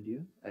or in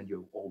India, and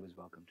you're always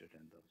welcome to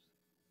attend those.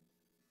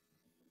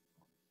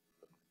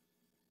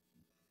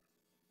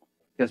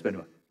 Yes,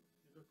 Benoit.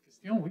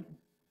 Question, oui.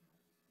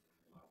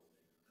 Are there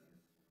some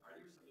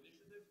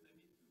initiatives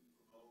maybe to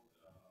promote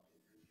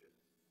internships,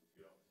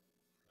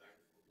 back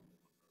and forth from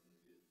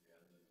India to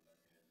Canada and the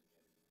other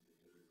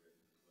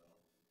direction as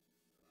well?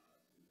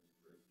 Students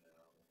break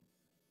down.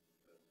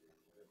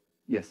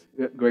 Yes,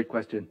 great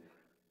question.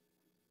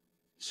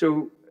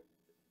 So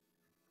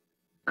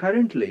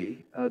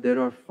currently, there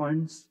are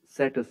funds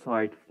set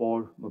aside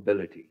for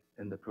mobility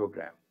in the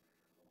program.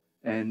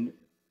 And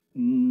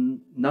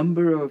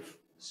number of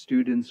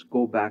students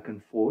go back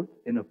and forth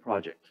in a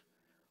project.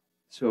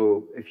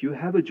 So if you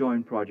have a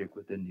joint project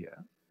with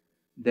India,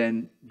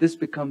 then this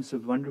becomes a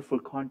wonderful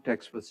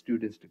context for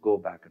students to go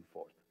back and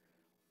forth.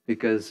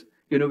 Because,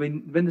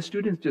 when the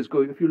students just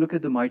go, if you look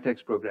at the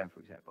MyTex program, for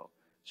example,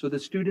 so the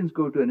students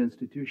go to an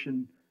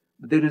institution,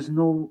 there is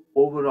no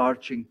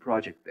overarching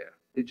project there.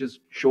 They just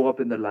show up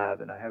in the lab,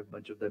 and I have a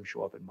bunch of them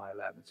show up in my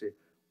lab and say,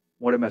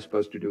 what am I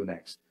supposed to do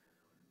next?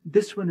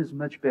 This one is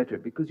much better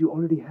because you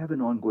already have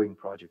an ongoing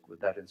project with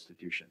that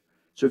institution.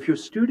 So if your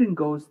student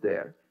goes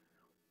there,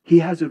 he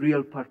has a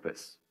real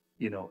purpose,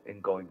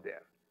 in going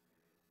there.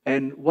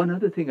 And one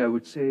other thing I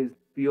would say is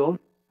we also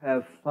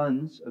have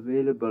funds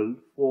available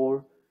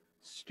for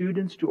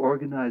students to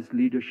organize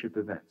leadership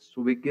events.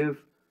 So we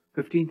give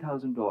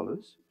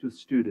 $15,000 to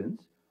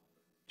students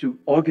to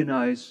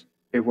organize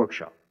a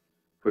workshop,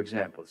 for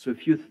example. So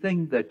if you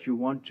think that you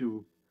want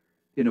to,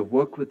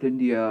 work with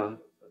India,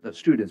 the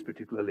students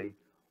particularly,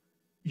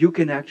 you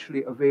can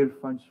actually avail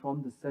funds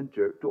from the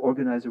center to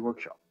organize a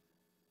workshop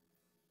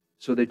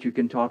so that you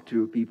can talk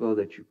to people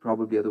that you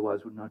probably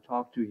otherwise would not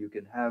talk to. You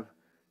can have,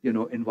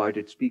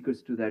 invited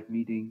speakers to that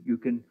meeting. You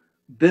can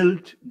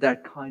build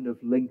that kind of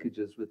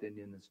linkages with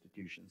Indian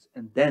institutions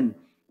and then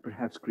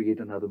perhaps create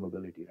another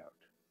mobility route.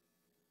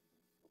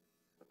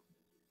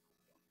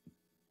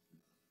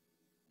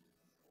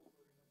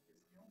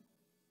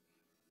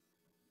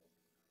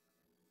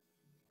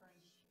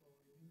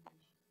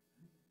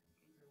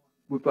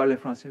 Vous parlez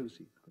français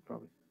aussi,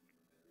 probably.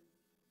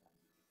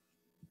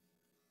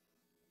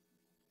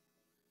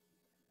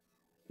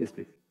 Yes,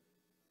 please.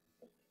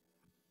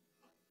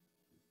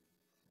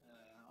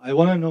 I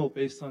want to know,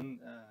 based on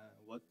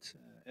what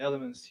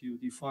elements you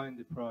define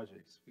the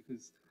projects,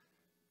 because,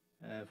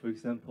 for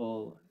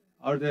example,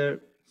 are there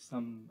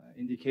some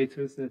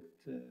indicators that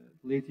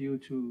lead you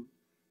to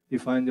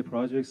define the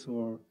projects,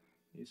 or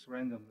it's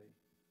randomly?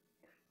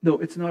 No,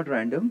 it's not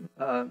random.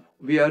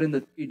 We are in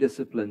the three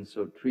disciplines,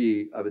 so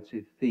three, I would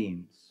say,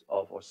 themes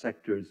of or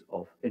sectors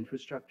of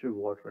infrastructure,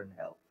 water, and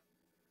health.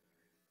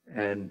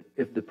 And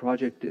if the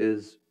project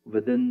is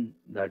within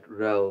that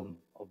realm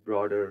of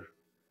broader,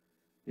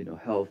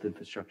 health,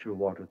 infrastructure,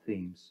 water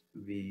themes,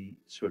 we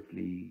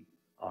certainly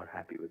are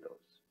happy with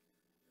those.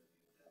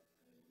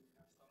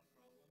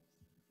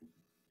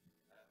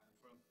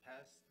 From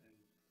past, and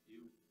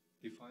you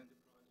define the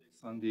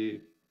projects on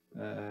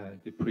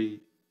the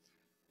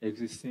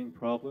pre-existing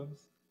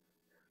problems?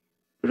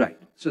 Right.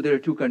 So there are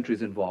two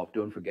countries involved,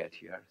 don't forget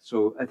here.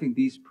 So I think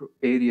these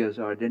areas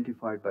are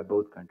identified by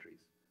both countries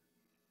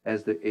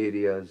as the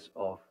areas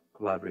of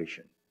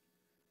collaboration.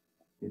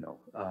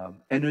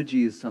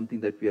 Energy is something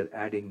that we are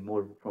adding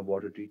more from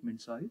water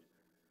treatment side.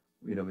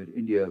 In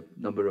India,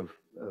 number of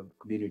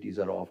communities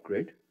are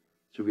off-grid.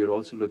 So we are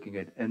also looking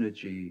at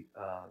energy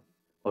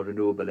or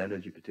renewable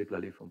energy,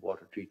 particularly from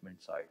water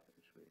treatment side.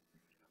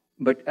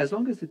 But as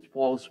long as it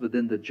falls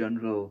within the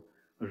general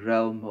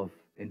realm of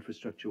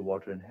infrastructure,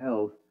 water, and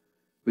health,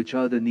 which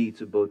are the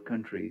needs of both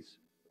countries,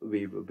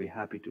 we will be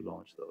happy to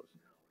launch those.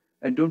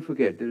 And don't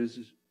forget,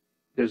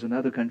 there's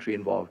another country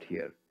involved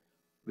here,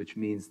 which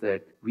means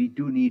that we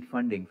do need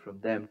funding from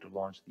them to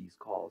launch these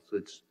calls. So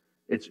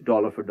it's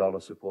dollar for dollar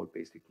support,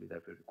 basically,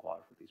 that we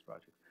require for these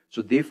projects.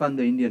 So they fund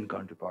the Indian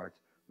counterparts,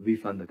 we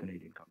fund the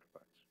Canadian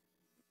counterparts.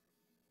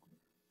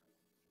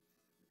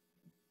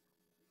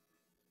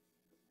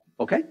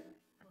 Okay?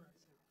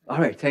 All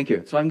right, thank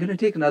you. So I'm going to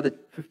take another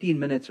 15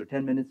 minutes or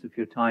 10 minutes of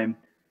your time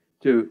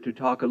to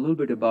talk a little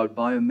bit about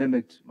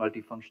biomimicked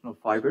multifunctional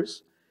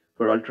fibers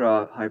for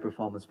ultra-high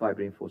performance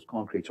fiber-reinforced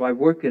concrete. So I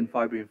work in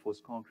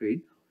fiber-reinforced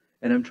concrete,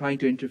 and I'm trying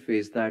to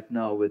interface that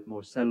now with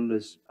more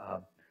cellulose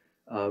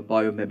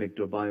biomimicked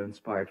or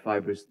bio-inspired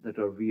fibers that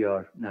we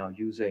are now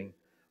using.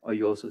 Or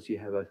you also see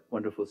have a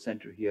wonderful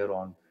center here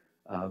on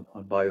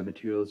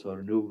biomaterials or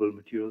renewable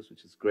materials,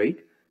 which is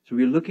great. So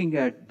we're looking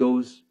at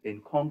those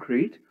in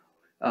concrete.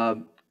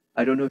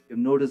 I don't know if you've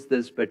noticed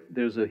this, but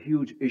there's a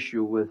huge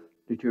issue with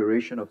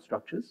deterioration of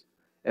structures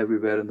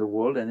everywhere in the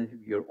world, and I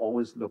think you're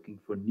always looking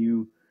for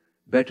new,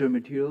 better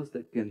materials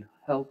that can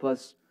help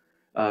us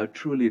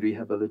truly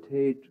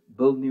rehabilitate,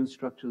 build new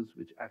structures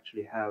which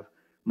actually have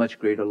much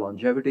greater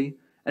longevity.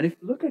 And if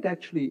you look at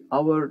actually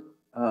our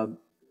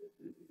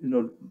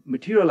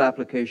material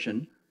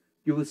application,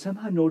 you will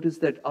somehow notice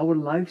that our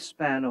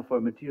lifespan of our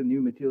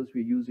new materials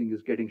we're using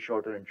is getting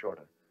shorter and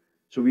shorter.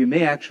 So we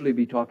may actually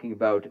be talking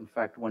about, in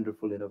fact,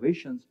 wonderful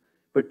innovations,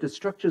 but the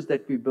structures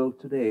that we build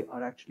today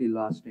are actually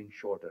lasting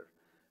shorter.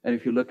 And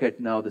if you look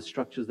at now the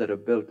structures that are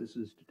built, this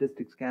is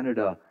Statistics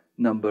Canada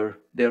number,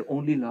 they're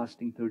only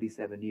lasting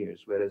 37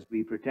 years, whereas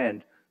we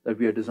pretend that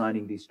we are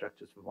designing these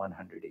structures for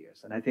 100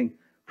 years. And I think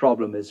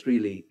problem is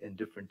really in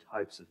different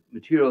types of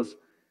materials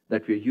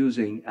that we're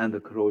using, and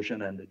the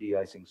corrosion and the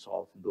de-icing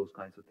salts and those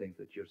kinds of things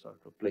that you're sort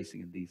of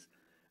placing in these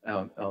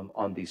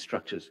on these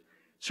structures.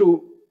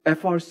 So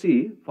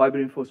FRC,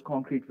 fiber-reinforced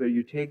concrete, where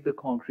you take the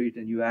concrete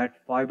and you add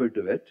fiber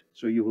to it.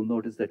 So you will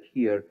notice that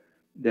here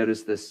there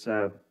is this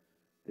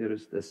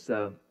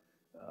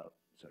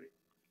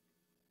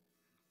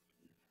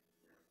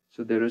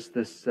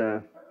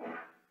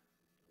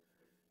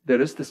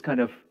kind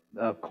of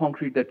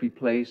concrete that we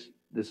place.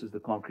 This is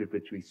the concrete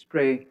which we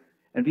spray,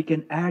 and we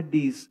can add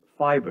these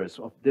fibers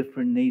of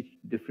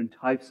different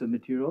types of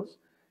materials.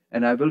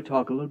 And I will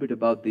talk a little bit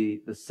about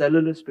the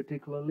cellulose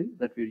particularly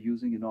that we're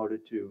using in order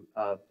to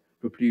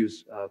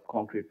produce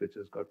concrete which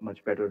has got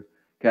much better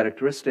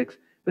characteristics.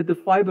 But the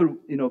fiber,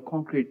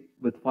 concrete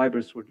with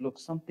fibers would look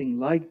something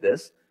like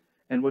this.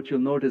 And what you'll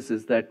notice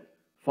is that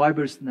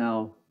fibers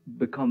now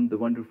become the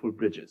wonderful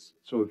bridges.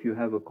 So if you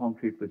have a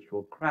concrete which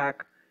will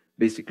crack,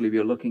 basically we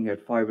are looking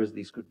at fibers.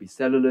 These could be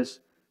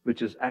cellulose,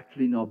 which is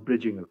actually now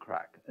bridging a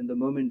crack. And the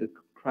moment the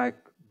crack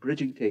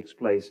bridging takes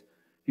place,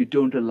 you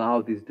don't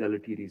allow these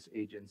deleterious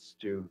agents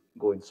to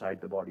go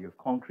inside the body of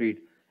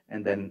concrete,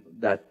 and then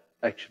that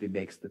actually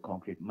makes the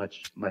concrete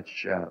much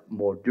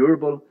more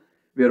durable.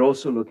 We are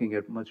also looking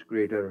at much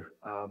greater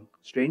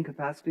strain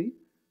capacity.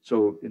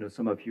 So,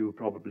 some of you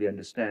probably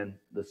understand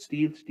the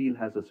steel. Steel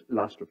has an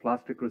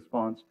elastoplastic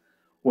response.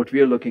 What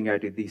we are looking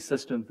at in these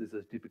systems is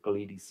a typical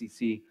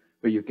EDCC,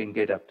 where you can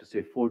get up to,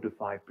 say, 4 to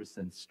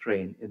 5%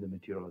 strain in the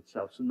material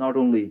itself. So not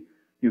only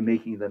you're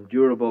making them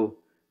durable,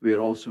 we are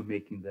also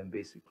making them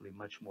basically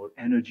much more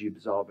energy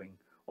absorbing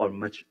or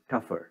much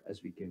tougher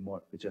as we get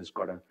more, which has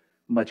got a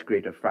much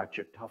greater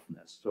fracture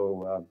toughness.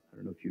 So I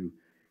don't know if you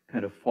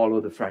kind of follow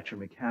the fracture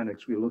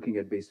mechanics. We're looking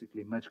at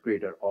basically much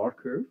greater R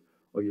curve,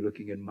 or you're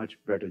looking at much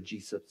better G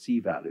sub C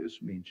values.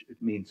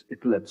 It means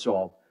it will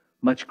absorb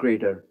much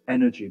greater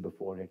energy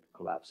before it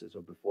collapses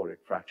or before it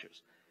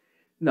fractures.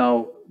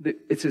 Now,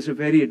 it's a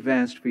very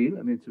advanced field.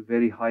 I mean, it's a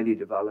very highly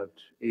developed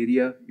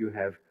area. You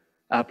have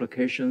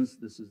applications.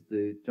 This is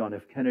the John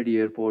F. Kennedy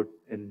Airport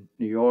in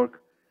New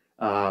York.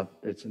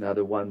 It's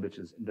another one, which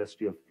is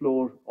industrial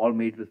floor, all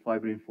made with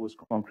fiber-reinforced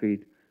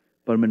concrete,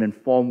 permanent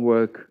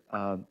formwork,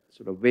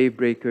 sort of wave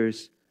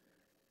breakers,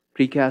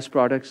 precast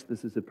products.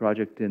 This is a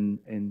project in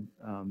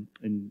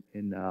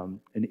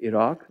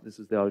Iraq. This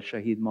is the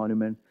Al-Shahid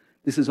Monument.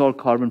 This is all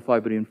carbon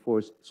fiber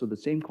reinforced, so the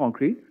same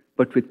concrete,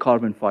 but with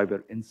carbon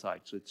fiber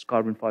inside. So it's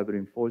carbon fiber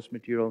reinforced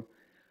material.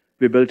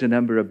 We built a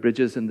number of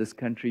bridges in this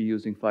country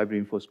using fiber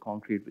reinforced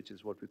concrete, which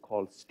is what we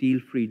call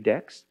steel-free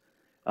decks.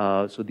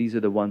 So these are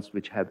the ones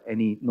which have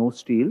no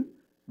steel,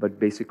 but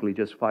basically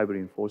just fiber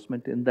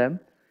reinforcement in them.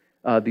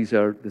 These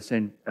are the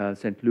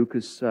St.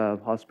 Lucas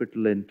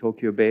Hospital in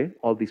Tokyo Bay,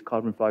 all these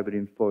carbon fiber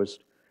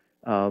reinforced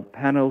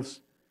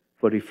panels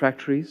for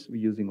refractories. We're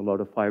using a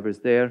lot of fibers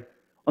there.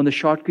 On the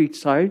shotcrete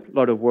side, a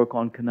lot of work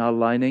on canal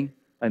lining.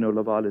 I know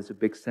Laval is a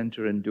big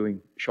center in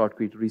doing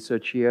shotcrete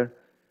research here.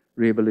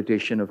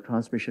 Rehabilitation of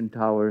transmission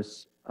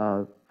towers,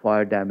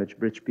 fire damage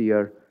bridge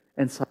pier,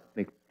 and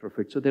seismic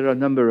retrofit. So there are a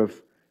number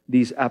of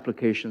these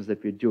applications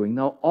that we're doing.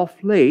 Now,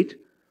 off late,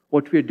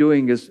 what we're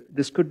doing is,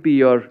 this could be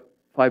your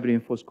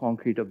fiber-reinforced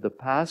concrete of the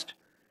past.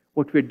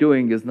 What we're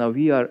doing is now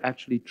we are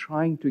actually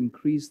trying to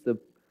increase the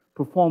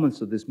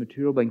performance of this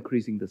material by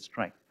increasing the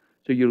strength.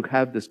 So you'll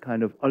have this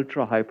kind of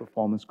ultra-high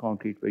performance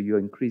concrete where you're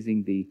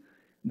increasing the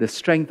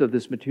strength of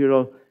this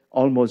material,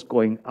 almost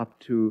going up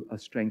to a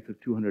strength of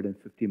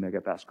 250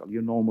 megapascal.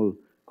 Your normal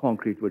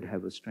concrete would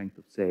have a strength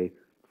of, say,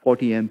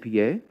 40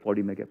 MPa,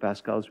 40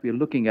 megapascals. We are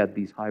looking at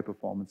these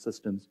high-performance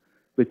systems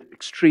with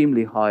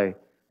extremely high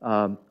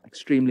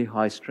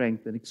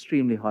strength and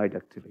extremely high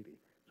ductility.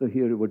 So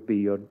here it would be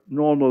your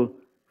normal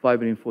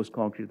fiber-reinforced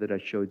concrete that I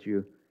showed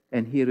you,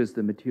 and here is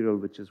the material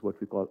which is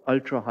what we call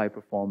ultra-high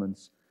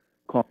performance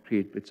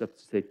concrete, which is up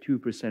to, say,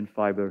 2%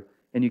 fiber.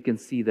 And you can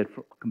see that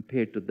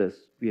compared to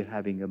this, we are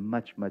having a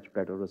much, much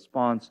better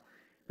response,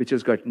 which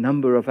has got a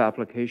number of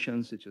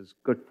applications, which is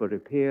good for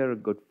repair,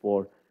 good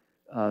for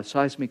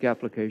seismic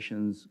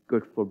applications,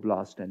 good for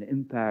blast and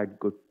impact,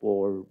 good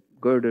for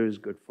girders,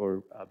 good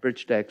for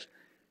bridge decks.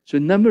 So a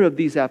number of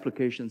these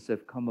applications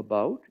have come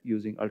about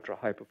using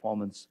ultra-high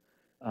performance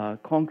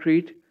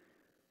concrete.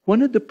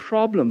 One of the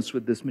problems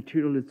with this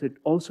material is it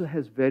also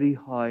has very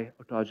high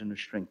autogenous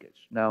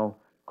shrinkage. Now,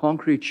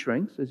 concrete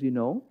shrinks, as you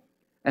know,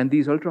 and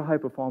these ultra-high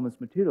performance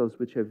materials,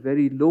 which have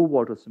very low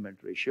water-cement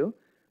ratio,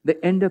 they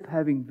end up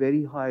having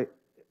very high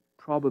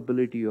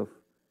probability of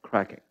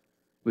cracking,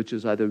 which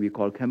is either we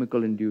call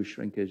chemical-induced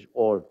shrinkage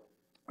or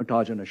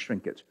autogenous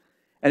shrinkage.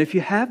 And if you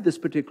have this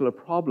particular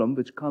problem,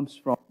 which comes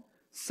from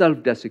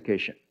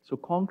self-desiccation. So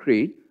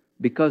concrete,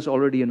 because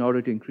already in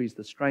order to increase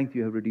the strength,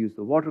 you have reduced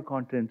the water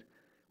content,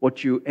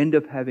 what you end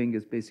up having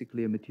is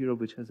basically a material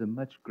which has a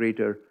much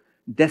greater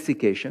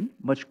desiccation,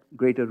 much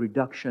greater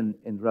reduction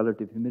in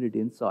relative humidity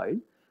inside.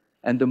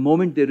 And the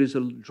moment there is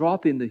a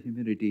drop in the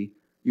humidity,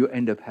 you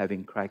end up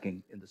having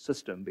cracking in the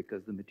system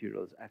because the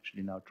material is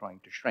actually now trying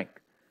to shrink.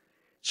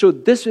 So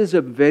this is a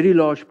very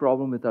large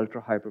problem with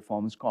ultra-high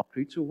performance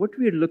concrete. So what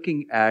we're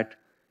looking at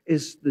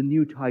is the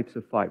new types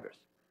of fibers.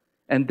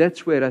 And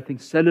that's where I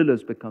think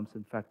cellulose becomes,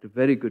 in fact, a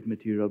very good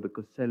material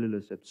because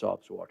cellulose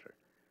absorbs water.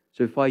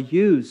 So if I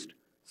used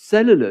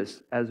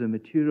cellulose as a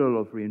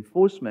material of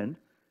reinforcement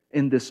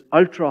in this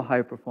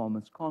ultra-high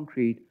performance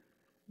concrete,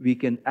 we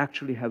can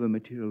actually have a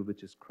material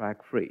which is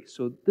crack-free.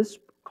 So this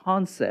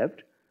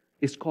concept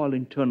is called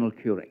internal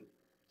curing.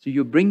 So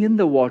you bring in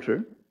the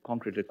water.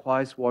 Concrete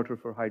requires water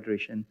for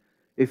hydration.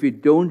 If you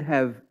don't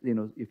have,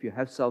 if you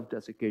have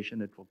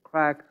self-desiccation, it will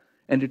crack,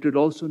 and it would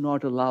also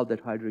not allow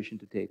that hydration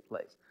to take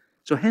place.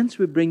 So hence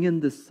we bring in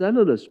this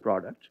cellulose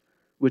product,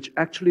 which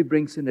actually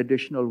brings in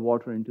additional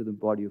water into the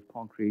body of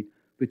concrete,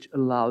 which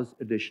allows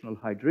additional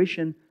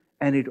hydration,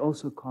 and it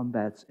also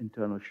combats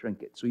internal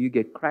shrinkage. So you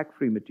get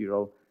crack-free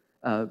material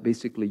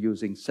basically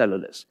using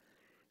cellulose.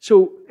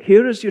 So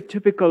here is your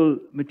typical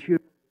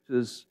material, which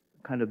is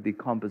kind of the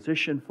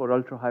composition for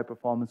ultra-high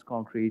performance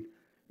concrete.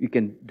 You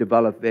can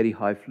develop very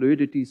high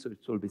fluidity, so it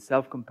will be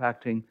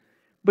self-compacting.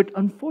 But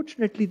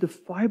unfortunately, the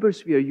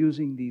fibers we are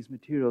using these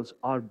materials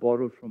are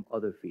borrowed from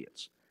other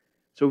fields.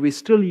 So we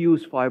still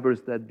use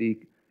fibers that the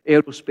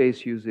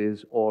aerospace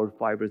uses or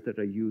fibers that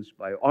are used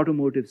by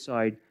automotive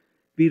side.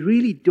 We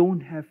really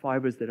don't have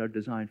fibers that are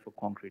designed for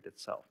concrete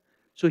itself.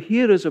 So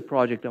here is a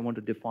project I want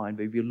to define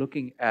where we're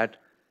looking at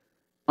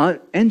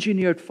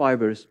engineered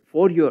fibers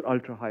for your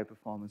ultra-high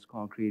performance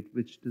concrete,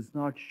 which does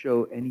not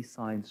show any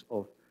signs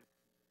of,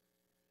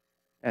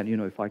 and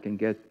if I can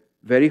get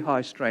very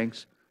high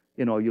strengths,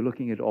 you're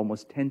looking at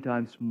almost 10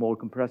 times more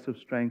compressive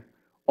strength,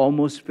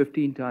 almost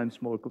 15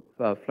 times more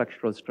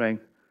flexural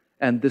strength,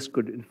 and this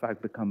could in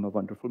fact become a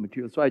wonderful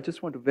material. So I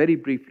just want to very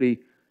briefly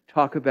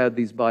talk about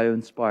these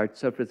bio-inspired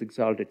surface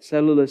exalted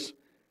cellulose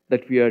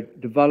that we are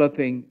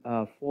developing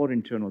for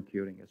internal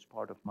curing as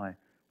part of my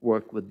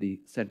work with the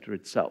center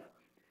itself.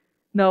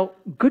 Now,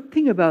 good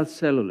thing about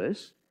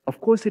cellulose, of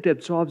course, it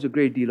absorbs a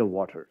great deal of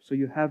water. So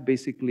you have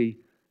basically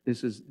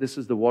This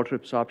is the water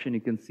absorption.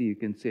 You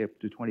can say up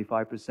to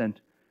 25%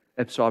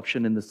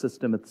 absorption in the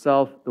system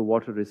itself. The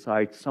water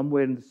resides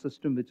somewhere in the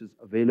system which is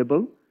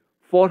available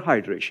for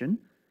hydration.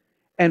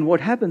 And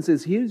what happens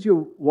is, here's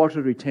your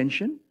water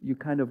retention. You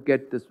kind of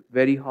get this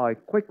very high,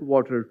 quick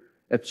water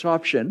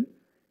absorption.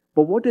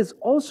 But what is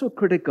also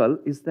critical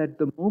is that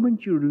the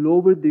moment you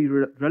lower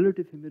the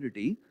relative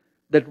humidity,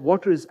 that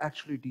water is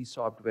actually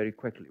desorbed very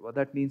quickly. What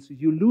that means is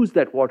you lose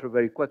that water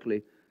very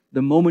quickly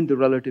the moment the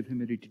relative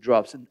humidity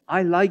drops. And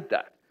I like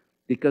that,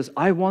 because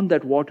I want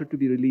that water to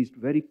be released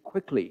very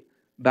quickly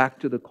back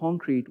to the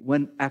concrete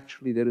when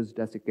actually there is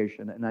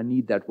desiccation, and I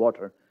need that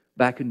water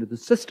back into the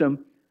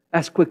system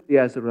as quickly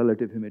as the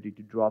relative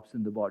humidity drops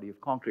in the body of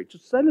concrete. So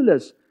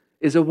cellulose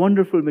is a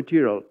wonderful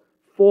material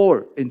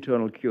for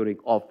internal curing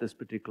of this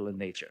particular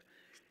nature.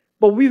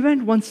 But we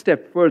went one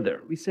step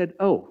further. We said,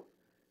 oh,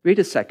 wait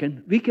a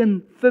second, we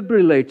can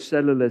fibrillate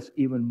cellulose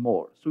even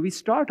more. So we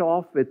start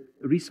off with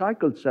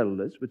recycled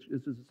cellulose, which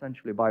is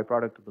essentially a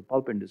byproduct of the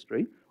pulp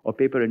industry or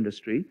paper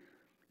industry.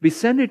 We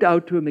send it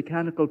out to a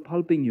mechanical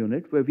pulping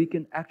unit where we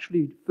can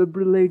actually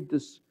fibrillate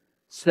this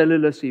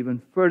cellulose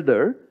even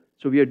further.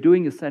 So we are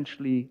doing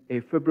essentially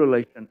a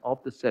fibrillation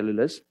of the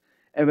cellulose.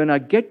 And when I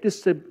get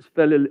this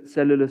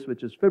cellulose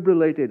which is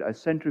fibrillated, I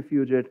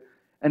centrifuge it,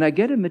 and I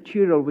get a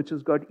material which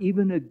has got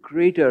even a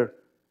greater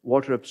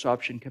water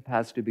absorption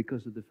capacity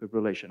because of the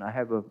fibrillation. I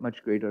have a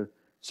much greater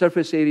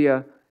surface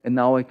area, and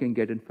now I can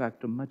get, in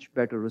fact, a much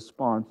better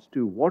response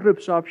to water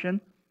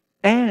absorption,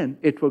 and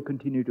it will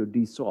continue to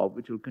desorb,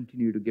 which will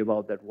continue to give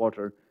out that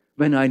water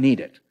when I need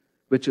it,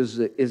 which is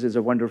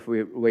a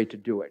wonderful way to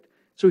do it.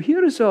 So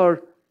here is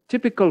our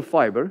typical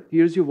fiber.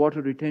 Here's your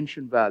water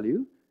retention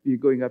value. You're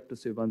going up to,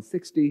 say,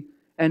 160.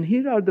 And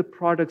here are the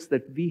products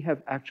that we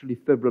have actually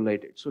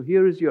fibrillated. So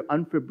here is your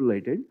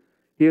unfibrillated.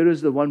 Here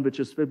is the one which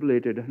is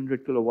fibrillated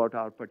 100 kilowatt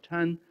hour per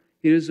ton.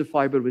 Here is the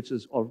fiber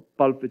or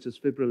pulp which is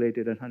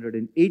fibrillated at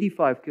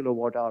 185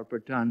 kilowatt hour per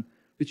ton,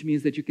 which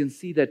means that you can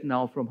see that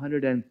now from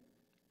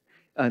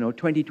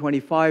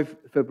 25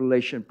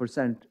 fibrillation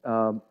percent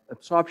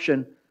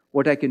absorption,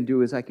 what I can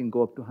do is I can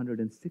go up to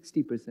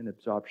 160%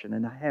 absorption,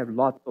 and I have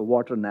lots of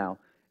water now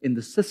in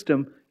the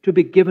system to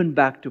be given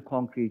back to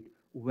concrete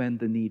when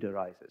the need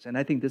arises. And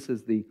I think this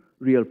is the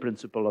real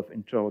principle of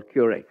internal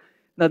curing.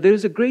 Now, there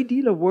is a great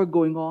deal of work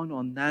going on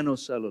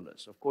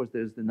nanocellulose. Of course,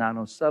 there's the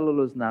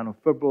nanocellulose,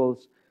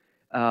 nanofibrils,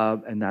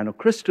 and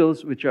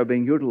nanocrystals, which are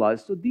being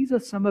utilized. So these are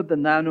some of the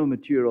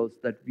nanomaterials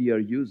that we are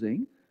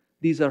using.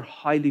 These are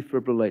highly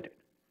fibrillated.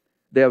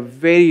 They are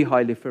very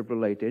highly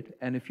fibrillated.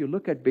 And if you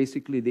look at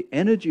basically the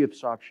energy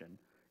absorption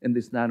in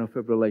this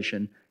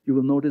nanofibrillation, you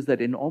will notice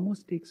that it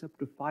almost takes up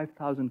to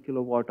 5,000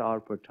 kilowatt hour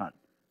per ton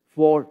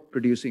for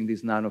producing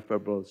these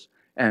nanofibrils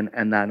and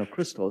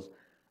nanocrystals.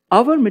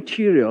 Our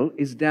material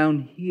is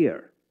down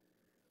here,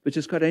 which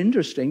is quite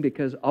interesting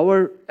because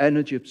our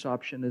energy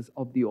absorption is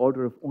of the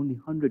order of only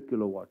 100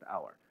 kilowatt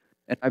hour.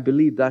 And I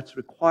believe that's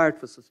required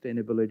for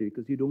sustainability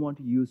because you don't want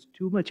to use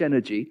too much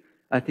energy,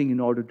 I think, in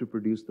order to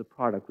produce the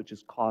product, which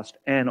is cost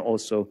and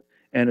also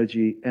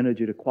energy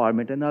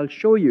requirement. And I'll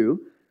show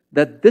you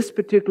that this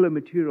particular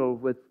material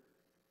with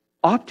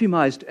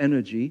optimized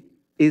energy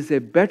is a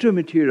better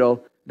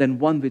material than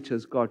one which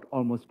has got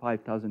almost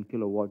 5,000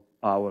 kilowatt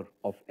hour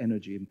of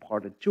energy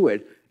imparted to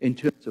it in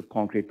terms of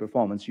concrete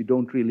performance. You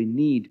don't really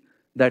need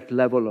that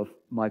level of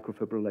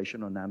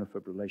microfibrillation or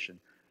nanofibrillation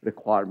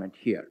requirement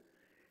here.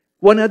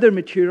 One other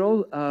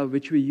material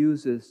which we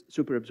use is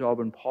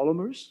superabsorbent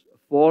polymers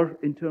for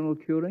internal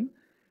curing.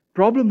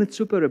 Problem with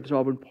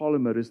superabsorbent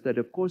polymer is that,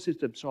 of course,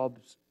 it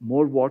absorbs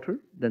more water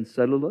than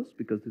cellulose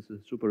because this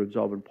is a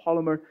superabsorbent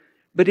polymer,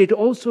 but it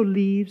also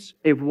leaves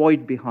a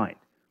void behind.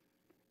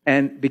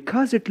 And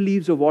because it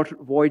leaves a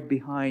void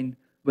behind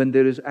when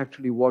there is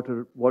actually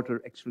water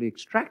actually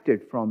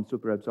extracted from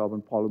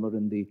superabsorbent polymer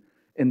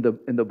in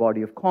the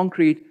body of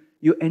concrete,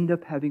 you end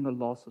up having a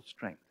loss of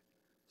strength.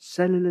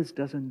 Cellulose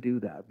doesn't do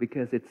that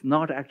because it's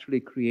not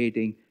actually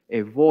creating a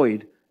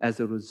void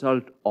as a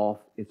result of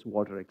its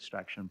water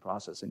extraction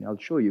process. And I'll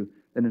show you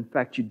that, in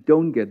fact, you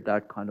don't get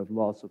that kind of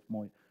loss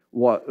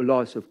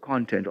of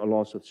content or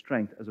loss of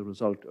strength as a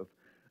result of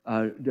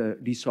the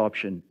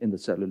desorption in the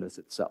cellulose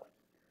itself.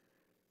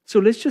 So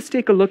let's just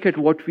take a look at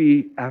what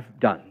we have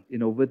done,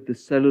 with the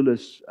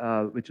cellulose,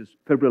 which is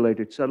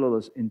fibrillated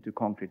cellulose into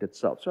concrete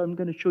itself. So I'm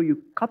going to show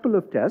you a couple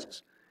of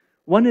tests.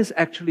 One is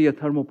actually a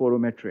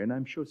thermoporometry, and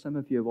I'm sure some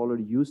of you have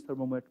already used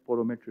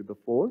thermoporometry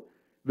before,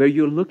 where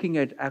you're looking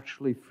at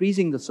actually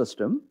freezing the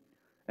system.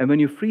 And when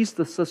you freeze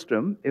the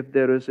system, if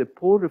there is a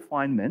pore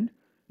refinement,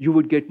 you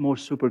would get more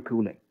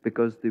supercooling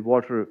because the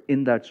water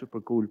in that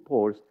supercooled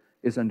pores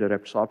is under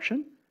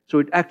absorption. So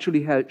it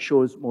actually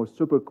shows more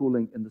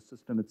supercooling in the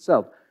system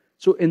itself.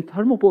 So in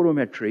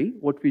thermoporometry,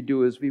 what we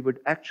do is we would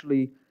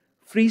actually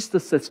freeze the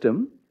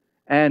system,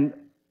 and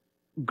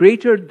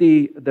greater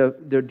the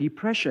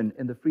depression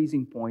in the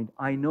freezing point,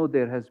 I know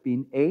there has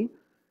been a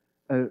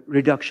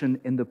reduction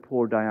in the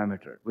pore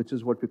diameter, which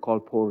is what we call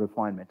pore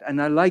refinement.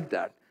 And I like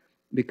that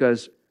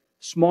because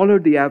smaller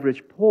the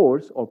average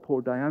pores or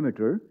pore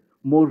diameter,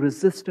 more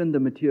resistant the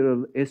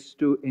material is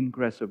to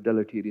ingress of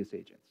deleterious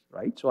agents,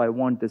 right? So I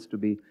want this to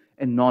be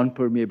a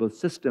non-permeable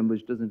system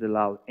which doesn't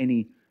allow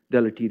any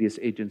deleterious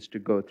agents to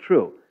go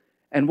through.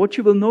 And what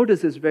you will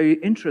notice is very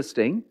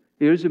interesting.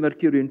 Here's your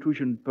mercury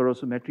intrusion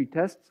porosimetry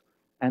tests,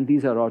 and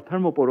these are our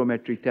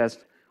thermoporometry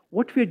tests.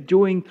 What we're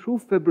doing through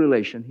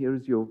fibrillation,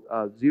 here's your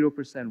 0%,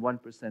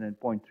 1%, and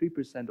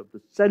 0.3% of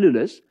the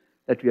cellulose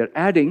that we are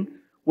adding.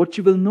 What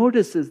you will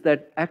notice is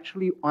that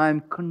actually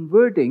I'm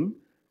converting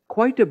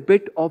quite a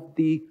bit of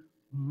the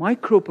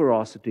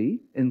microporosity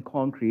in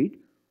concrete,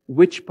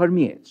 which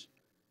permeates.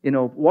 You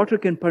know, water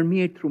can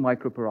permeate through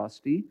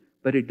microporosity,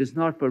 but it does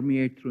not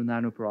permeate through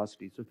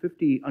nanoporosity. So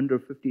under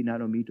 50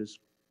 nanometers,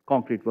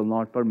 concrete will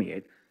not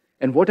permeate.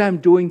 And what I'm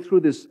doing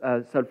through this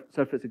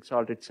surface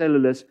exalted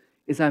cellulose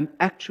is I'm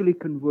actually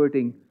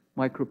converting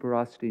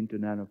microporosity into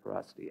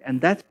nanoporosity.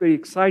 And that's very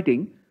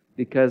exciting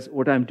because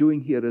what I'm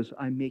doing here is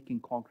I'm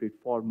making concrete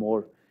far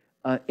more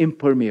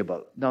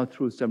impermeable. Now,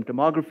 through some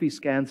tomography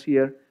scans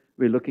here,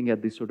 we're looking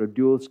at these sort of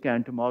dual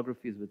scan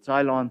tomographies with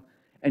Xylon.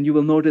 And you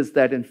will notice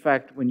that, in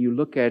fact, when you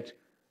look at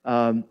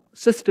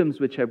systems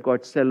which have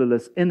got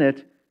cellulose in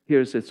it,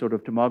 here's a sort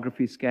of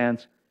tomography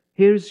scans.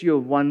 Here's your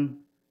one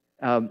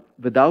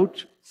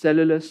without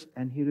cellulose,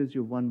 and here is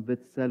your one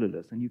with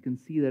cellulose. And you can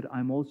see that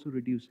I'm also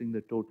reducing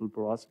the total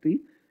porosity,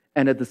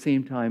 and at the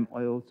same time,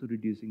 I'm also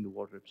reducing the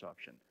water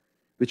absorption,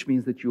 which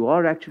means that you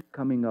are actually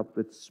coming up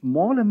with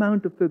small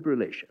amount of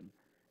fibrillation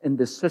in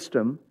this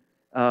system,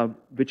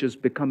 which is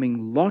becoming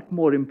a lot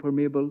more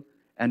impermeable,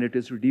 and it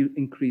is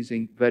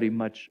increasing very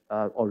much,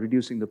 or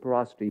reducing the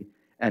porosity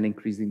and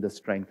increasing the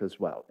strength as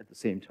well at the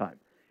same time.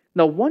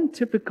 Now, one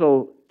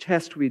typical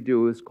test we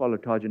do is called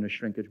autogenous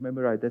shrinkage.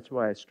 Remember, that's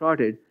why I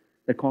started,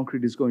 that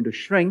concrete is going to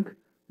shrink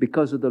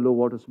because of the low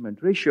water cement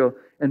ratio.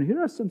 And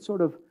here are some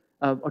sort of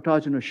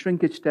autogenous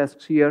shrinkage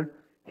tests here.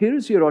 Here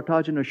is your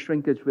autogenous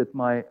shrinkage with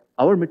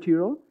our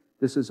material.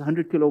 This is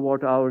 100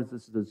 kilowatt hours.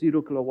 This is a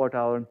 0 kilowatt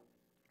hour.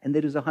 And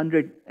there is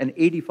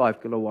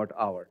 185 kilowatt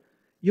hour.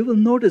 You will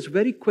notice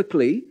very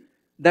quickly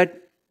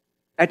that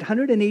at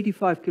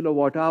 185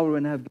 kilowatt hour,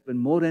 when I have given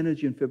more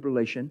energy in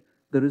fibrillation,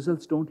 the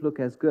results don't look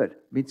as good.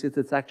 It means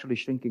it's actually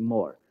shrinking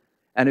more.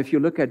 And if you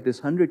look at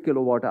this 100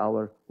 kilowatt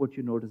hour, what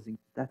you're noticing,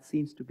 that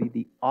seems to be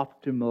the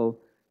optimal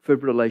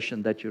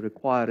fibrillation that you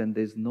require, and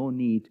there's no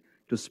need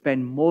to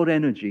spend more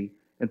energy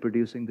in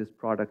producing this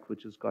product,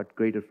 which has got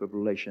greater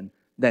fibrillation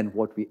than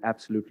what we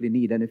absolutely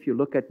need. And if you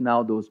look at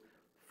now those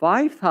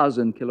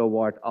 5,000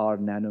 kilowatt hour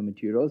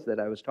nanomaterials that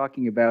I was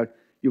talking about,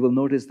 you will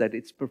notice that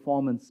its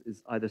performance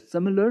is either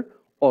similar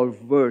or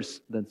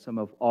worse than some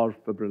of our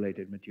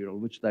fibrillated material,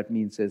 which that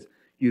means is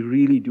you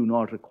really do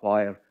not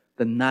require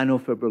the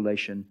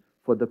nanofibrillation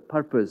for the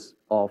purpose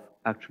of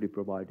actually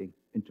providing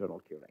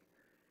internal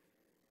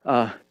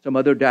curing. Some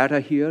other data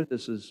here.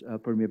 This is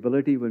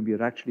permeability. When we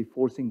are actually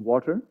forcing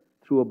water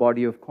through a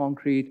body of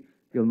concrete,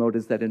 you'll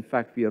notice that, in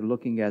fact, we are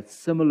looking at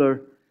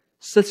similar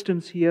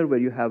systems here where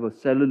you have a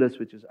cellulose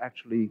which is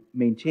actually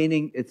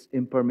maintaining its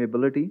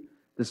impermeability.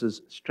 This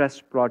is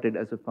stress plotted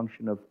as a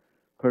function of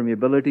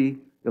permeability.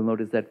 You'll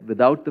notice that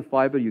without the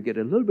fiber, you get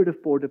a little bit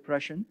of pore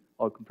depression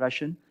or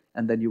compression,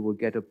 and then you will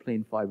get a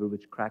plain fiber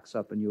which cracks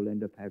up, and you'll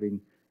end up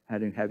having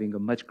a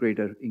much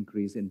greater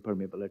increase in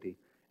permeability.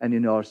 And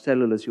in our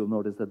cellulose, you'll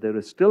notice that there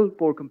is still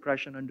pore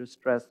compression under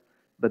stress,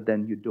 but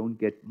then you don't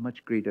get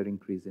much greater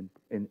increase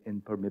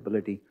in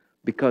permeability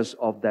because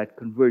of that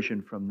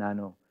conversion from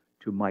nano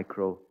to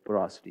micro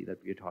porosity that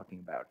we are talking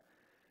about.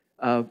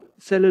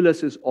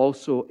 Cellulose is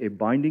also a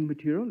binding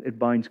material. It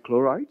binds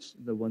chlorides,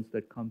 the ones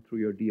that come through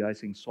your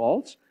de-icing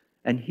salts.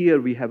 And here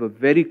we have a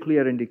very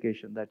clear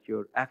indication that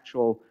your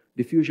actual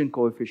diffusion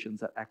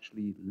coefficients are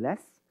actually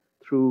less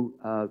through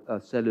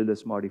a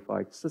cellulose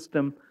modified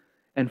system.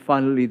 And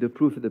finally, the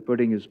proof of the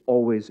pudding is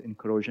always in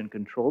corrosion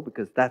control,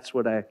 because that's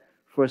what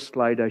first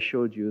slide I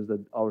showed you, is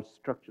that our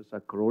structures are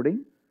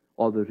corroding.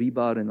 All the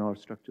rebar in our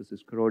structures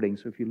is corroding.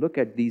 So if you look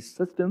at these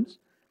systems,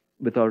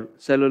 with our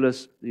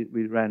cellulose,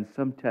 we ran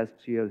some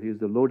tests here. Here's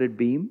the loaded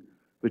beam,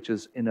 which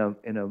is in a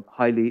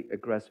highly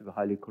aggressive,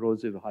 highly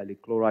corrosive, highly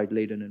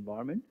chloride-laden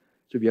environment.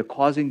 So we are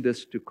causing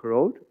this to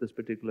corrode, this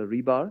particular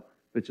rebar,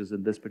 which is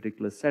in this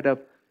particular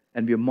setup,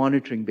 and we are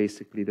monitoring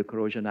basically the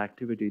corrosion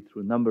activity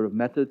through a number of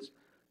methods,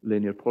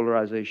 linear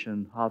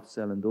polarization, half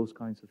cell, and those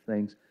kinds of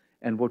things.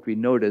 And what we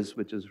notice,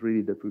 which is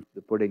really the proof of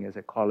the pudding, as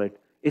I call it,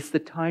 it's the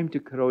time to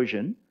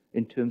corrosion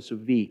in terms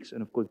of weeks.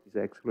 And of course, these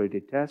are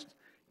accelerated tests.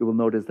 You will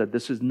notice that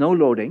this is no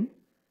loading,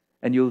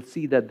 and you'll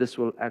see that this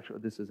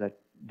is at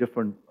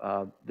different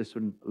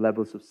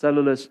levels of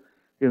cellulose.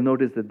 You'll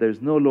notice that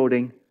there's no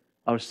loading.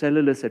 Our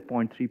cellulose at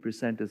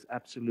 0.3% is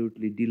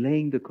absolutely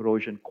delaying the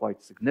corrosion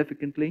quite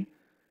significantly.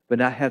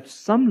 When I have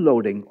some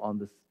loading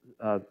on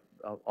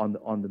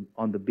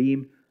the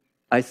beam,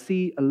 I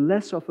see a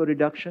less of a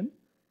reduction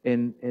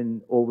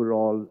in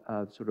overall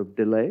sort of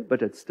delay,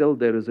 but it's still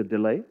there is a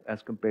delay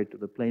as compared to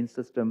the plain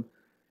system.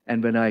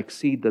 And when I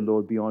exceed the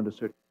load beyond a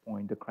certain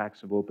point, the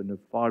cracks have opened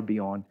far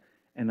beyond,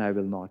 and I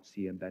will not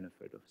see a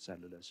benefit of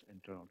cellulose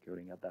internal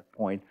curing at that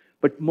point.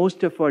 But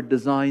most of our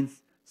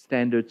designs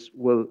standards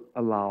will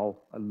allow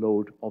a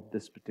load of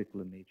this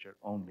particular nature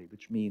only,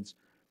 which means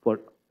for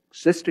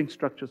existing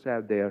structures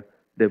out there,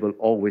 there will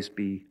always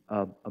be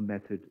a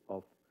method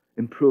of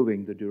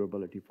improving the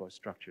durability for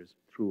structures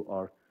through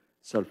our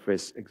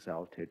surface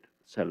exalted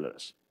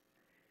cellulose.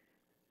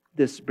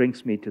 This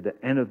brings me to the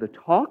end of the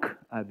talk.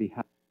 I'd be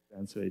happy to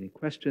answer any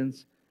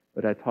questions,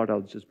 but I thought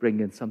I'll just bring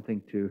in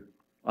something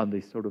on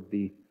the sort of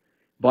the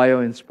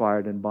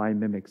bio-inspired and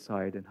biomimic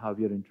side and how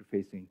we are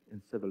interfacing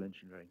in civil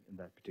engineering in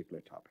that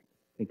particular topic.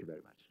 Thank you very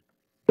much.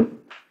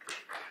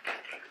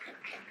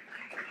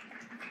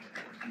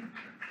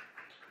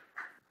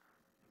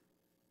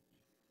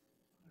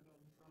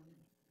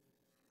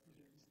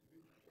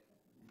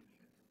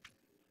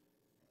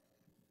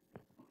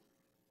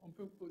 On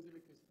peut poser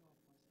les questions en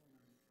français.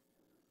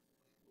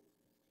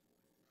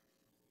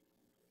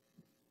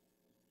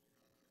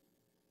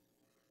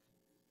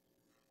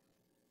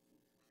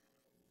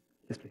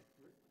 Yes, please.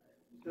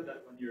 You said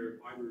that when your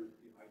fibers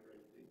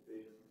dehydrate, they stay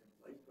in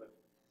place, but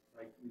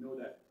like we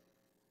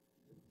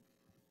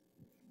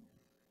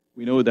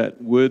know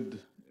that wood,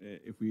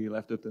 if we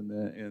left it in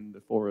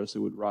the forest, it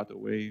would rot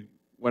away.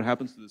 What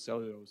happens to the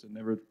cellulose? It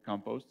never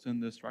composts in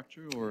the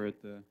structure, or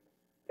it?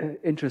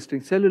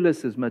 Interesting.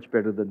 Cellulose is much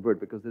better than wood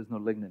because there's no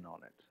lignin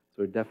on it.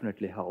 So it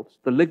definitely helps.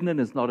 The lignin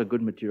is not a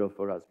good material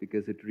for us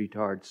because it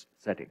retards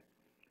setting.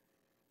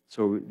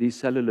 So these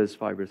cellulose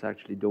fibers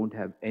actually don't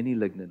have any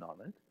lignin on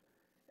it.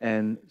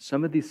 And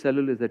some of these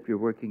cellulose that we're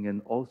working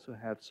in also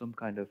have some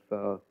kind of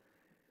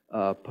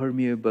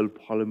permeable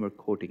polymer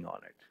coating on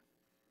it.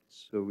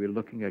 So we're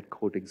looking at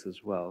coatings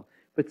as well.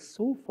 But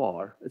so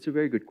far, it's a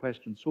very good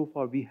question. So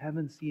far, we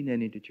haven't seen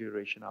any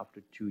deterioration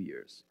after 2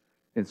 years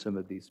in some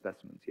of these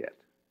specimens yet.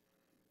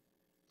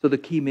 So the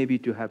key may be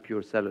to have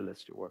pure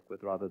cellulose to work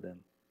with rather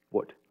than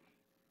wood.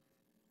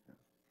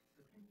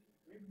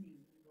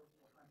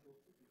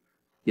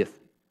 Yes.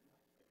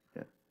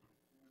 Yeah.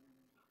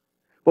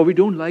 But we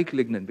don't like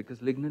lignin because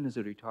lignin is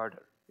a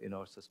retarder in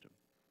our system.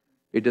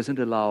 It doesn't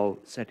allow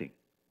setting.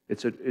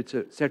 It's a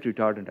set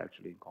retardant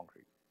actually in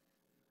concrete.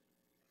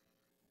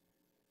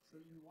 So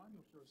in one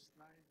of your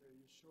slides,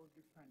 you show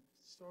different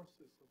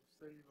sources of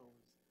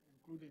cellulose,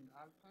 including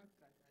alpaca.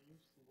 I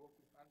used to work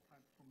with alpaca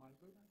from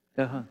Alberta.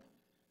 Uh-huh.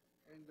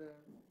 And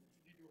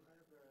did you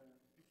have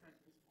different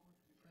response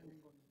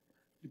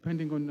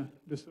depending on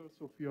the source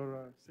of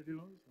your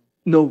cellulose?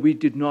 No, we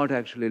did not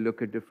actually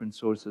look at different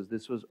sources.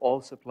 This was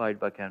all supplied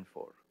by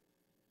Canfor.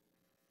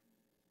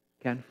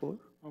 Canfor?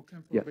 Oh,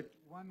 Canfor. Yeah. But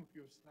one of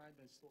your slides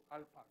I saw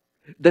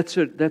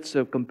alpaca. That's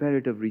a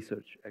comparative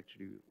research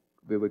actually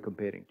we were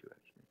comparing to actually.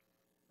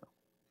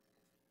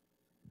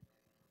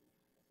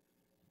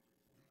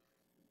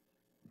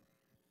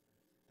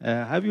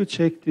 Have you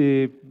checked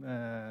the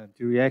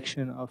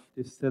reaction of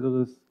this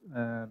cellulose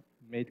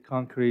made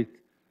concrete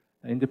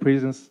in the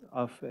presence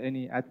of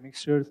any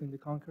admixtures in the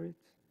concrete?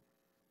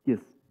 Yes.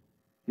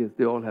 Yes,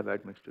 they all have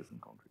admixtures in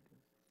concrete.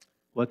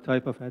 What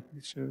type of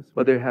admixtures?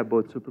 But they have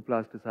both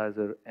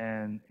superplasticizer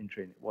and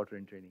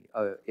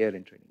air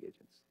entraining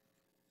agents.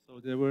 So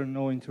there were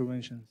no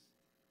interventions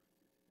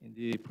in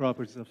the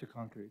properties of the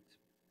concrete?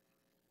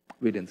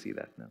 We didn't see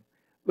that, no.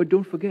 But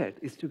don't forget,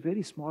 it's a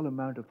very small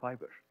amount of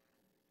fiber.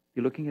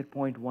 You're looking at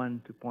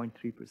 0.1 to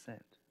 0.3%.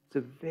 It's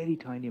a very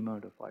tiny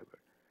amount of fiber.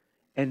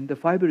 And the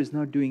fiber is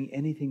not doing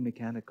anything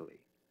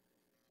mechanically.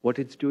 What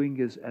it's doing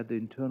is at the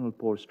internal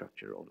pore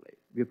structure only.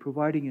 We're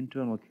providing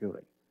internal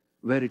curing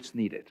where it's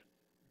needed.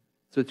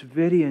 So it's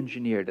very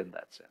engineered in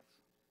that sense.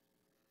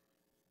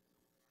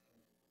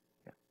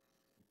 Yeah.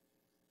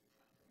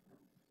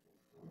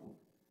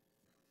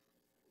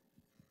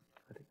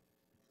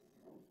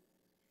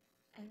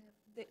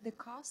 The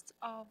cost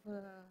of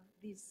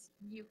this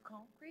new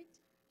concrete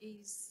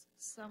is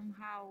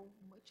somehow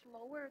much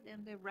lower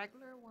than the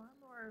regular one,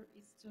 or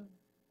is it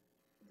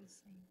the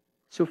same?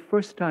 So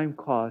first-time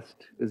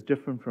cost is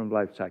different from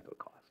life cycle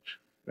cost,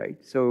 right?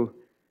 So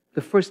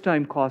the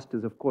first-time cost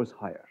is, of course,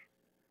 higher.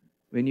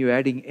 When you're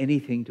adding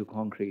anything to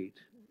concrete,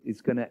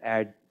 it's going to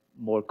add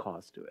more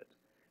cost to it.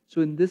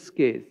 So in this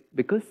case,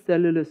 because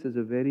cellulose is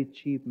a very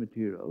cheap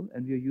material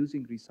and we're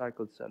using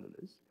recycled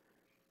cellulose,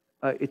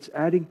 it's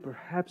adding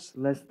perhaps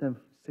less than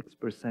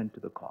 6% to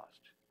the cost.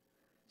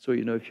 So,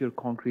 if your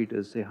concrete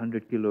is, say,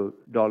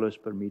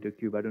 $100 per meter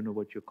cube, I don't know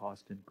what your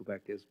cost in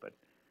Quebec is, but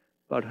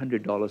about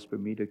 $100 per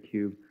meter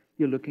cube,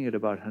 you're looking at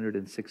about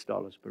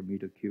 $106 per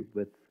meter cube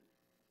with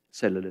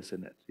cellulose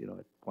in it,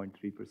 at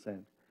 0.3%.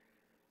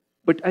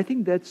 But I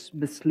think that's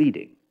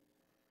misleading.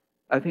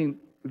 I think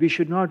we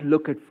should not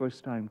look at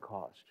first-time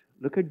cost.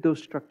 Look at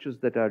those structures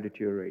that are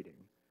deteriorating.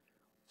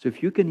 So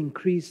if you can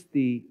increase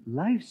the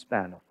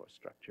lifespan of a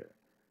structure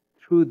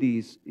through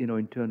these,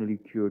 internally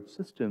cured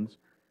systems,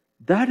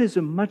 that is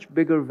a much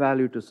bigger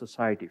value to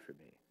society for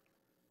me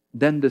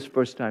than this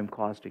first-time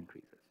cost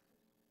increases.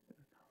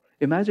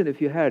 Imagine if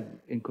you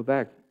had in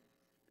Quebec,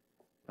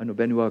 I know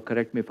Benoit,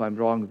 correct me if I'm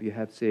wrong, if you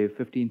have, say,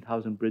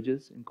 15,000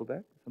 bridges in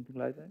Quebec, something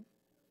like that,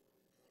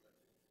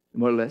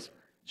 more or less.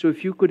 So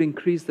if you could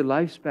increase the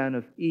lifespan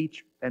of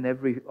each and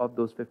every of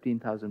those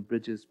 15,000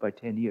 bridges by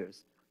 10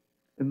 years,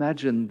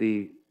 imagine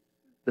the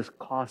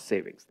cost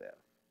savings there.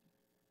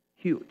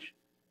 Huge.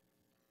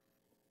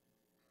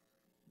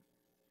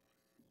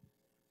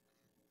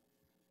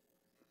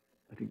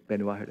 I think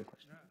Benoit had a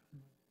question.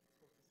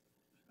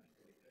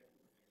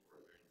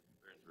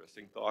 Very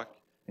interesting talk.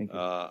 Thank you.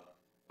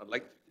 I'd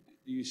like.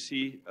 Do you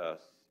see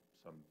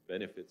some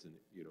benefits in?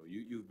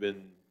 You've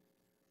been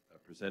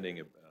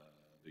presenting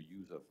the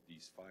use of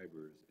these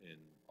fibers in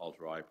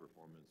ultra high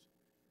performance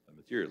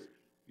materials.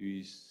 Do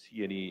you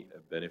see any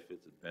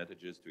benefits,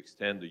 advantages to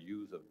extend the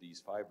use of these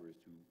fibers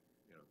to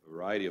a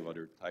variety of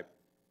other type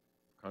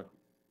of concrete?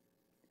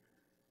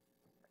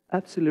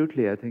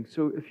 Absolutely, I think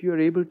so. If you're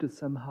able to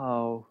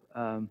somehow,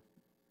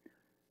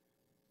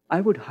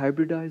 I would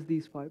hybridize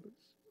these fibers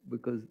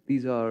because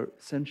these are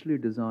essentially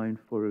designed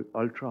for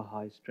ultra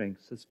high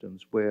strength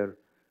systems where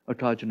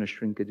autogenous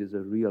shrinkage is a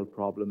real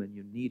problem and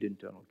you need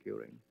internal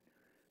curing.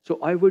 So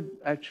I would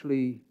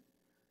actually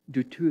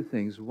do two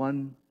things.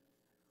 One,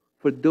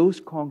 for those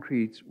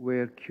concretes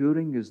where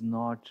curing is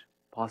not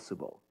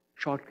possible,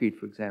 shotcrete,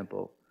 for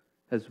example,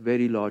 has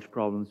very large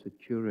problems with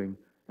curing,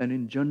 and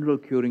in general,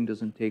 curing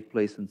doesn't take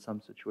place in some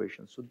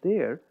situations. So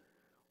there,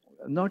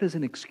 not as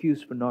an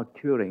excuse for not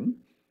curing,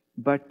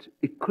 but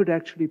it could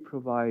actually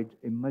provide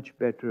a much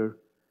better,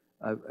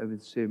 I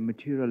would say,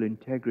 material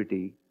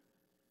integrity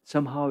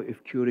somehow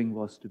if curing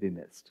was to be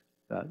missed,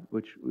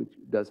 which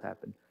does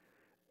happen.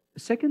 The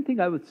second thing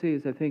I would say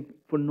is I think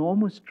for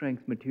normal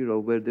strength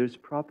material where there's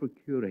proper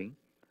curing,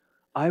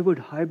 I would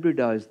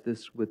hybridize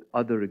this with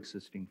other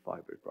existing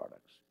fiber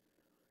products,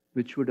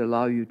 which would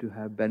allow you to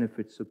have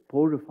benefits of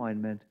pore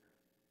refinement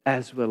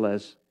as well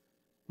as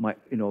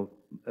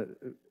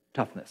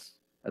toughness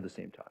at the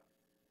same time.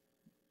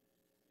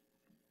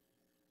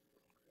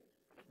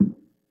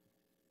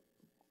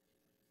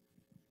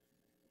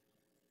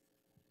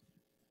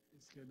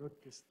 Est-ce qu'il y a d'autres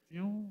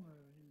questions?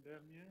 Une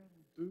dernière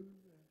ou deux?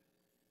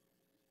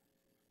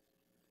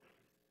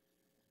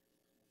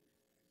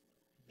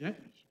 Bien,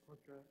 je crois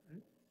que...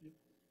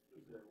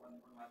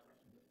 One last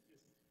question.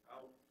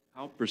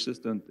 How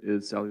persistent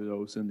is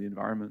cellulose in the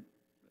environment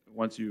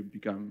once you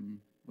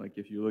become, like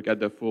if you look at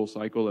the full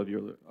cycle of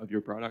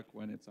your product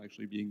when it's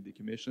actually being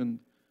decommissioned,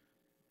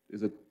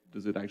 does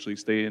it actually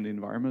stay in the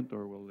environment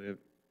or will it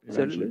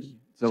eventually?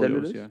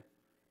 Cellulose? Yeah.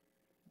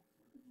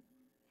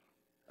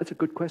 That's a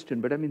good question,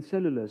 but I mean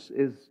cellulose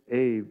is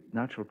a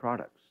natural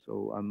product,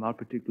 so I'm not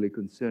particularly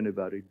concerned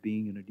about it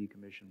being in a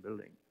decommissioned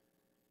building.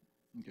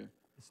 Okay.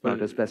 It's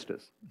not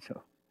asbestos,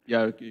 so.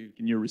 Yeah,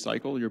 can you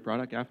recycle your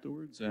product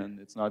afterwards, and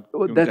it's not? Oh,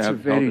 going that's to a have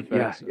very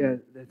health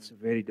effects that's a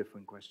very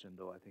different question,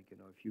 though. I think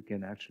if you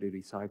can actually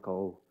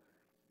recycle,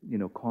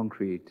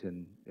 concrete,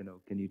 and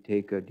can you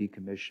take a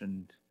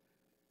decommissioned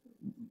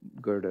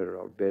girder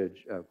or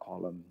bridge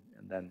column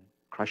and then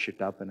crush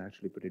it up and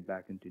actually put it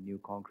back into new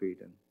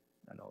concrete? And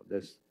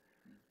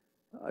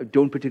I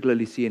don't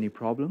particularly see any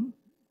problem,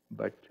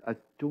 but I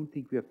don't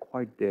think we are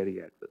quite there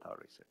yet with our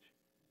research.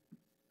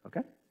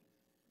 Okay.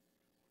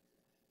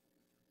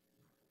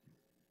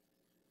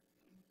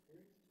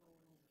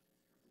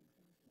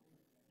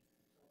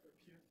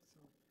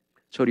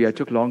 Sorry, I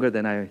took longer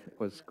than I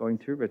was going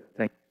to, but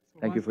thank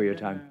you for your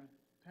time.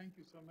 Thank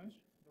you so much,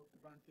 Dr.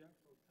 Banthia,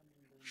 for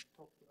coming and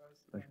talk to us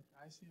about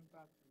IC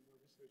impact and your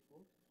research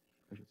work.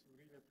 Pleasure. So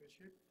really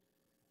appreciate it.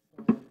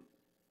 So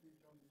we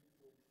don't need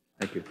to...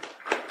 Thank you.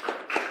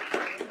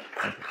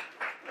 Thank you.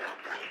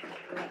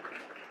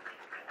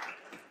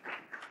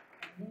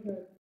 I know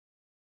that